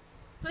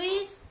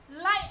please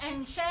like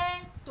and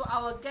share to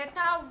our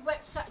Getha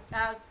website,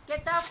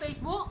 Getha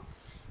Facebook,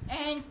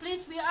 and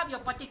please fill up your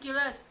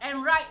particulars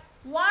and write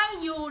why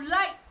you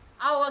like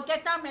our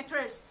Getha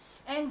mattress.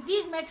 And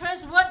this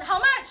mattress worth how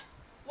much?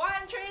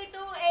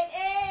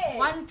 13288.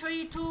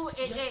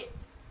 13288.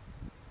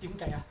 點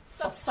計啊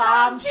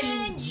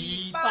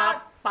？13,288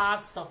啊！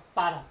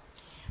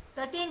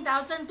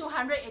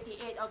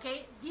 13,288.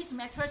 Okay, this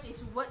mattress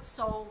is worth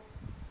so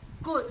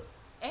good,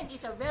 and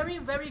it's a very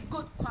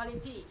good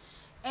quality,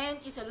 and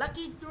it's a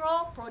lucky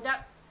draw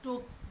product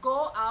to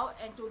go out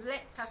and to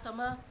let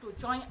customer to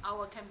join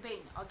our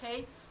campaign.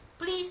 Okay,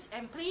 please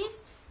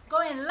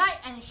go and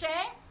like and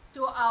share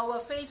to our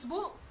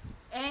Facebook,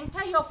 and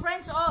tell your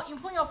friends all,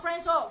 inform your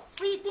friends all.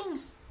 Free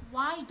things,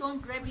 why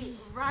don't grab it,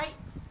 right?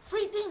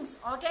 Free things.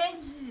 Okay,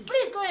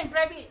 please go and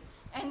grab it,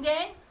 and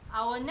then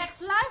our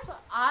next live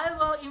I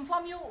will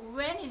inform you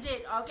when is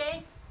it.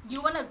 Okay,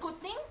 you want a good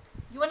thing,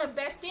 you want a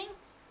best thing.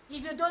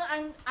 If you don't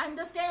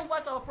understand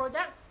what's our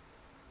product,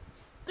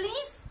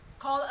 please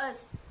call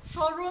us.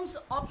 Showrooms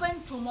open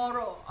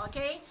tomorrow.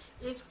 Okay,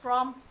 it's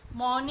from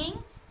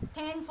morning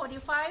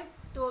 10:45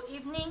 to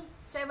evening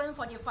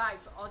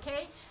 7:45.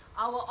 Okay,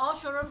 our all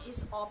showroom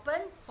is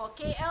open for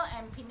KL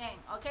and Penang.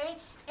 Okay,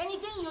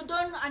 anything you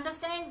don't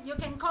understand, you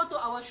can call to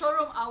our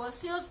showroom. Our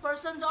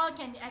salespersons all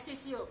can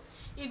assist you.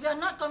 If you're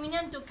not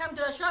convenient to come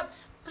to the shop,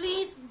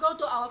 please go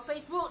to our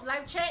Facebook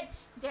live chat.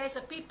 There's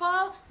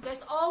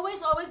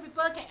always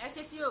people can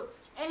assist you.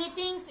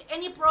 Anything,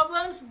 any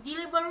problems,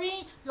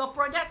 delivery, your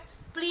products,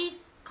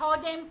 please call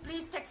them,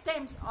 please text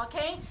them.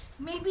 Okay,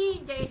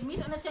 maybe there is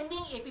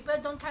misunderstanding if people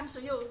don't come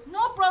to you.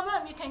 No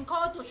problem, you can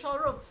call to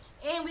showroom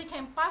and we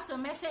can pass the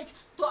message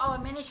to our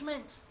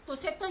management to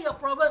settle your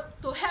problem,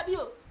 to help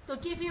you, to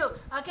give you.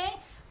 Okay,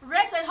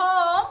 rest at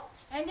home,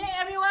 and then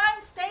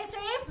everyone stay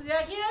safe. We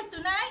are here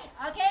tonight.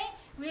 Okay,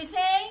 we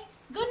say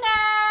good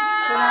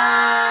night. Good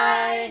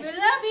night. We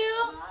love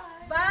you.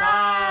 Bye.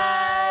 Bye.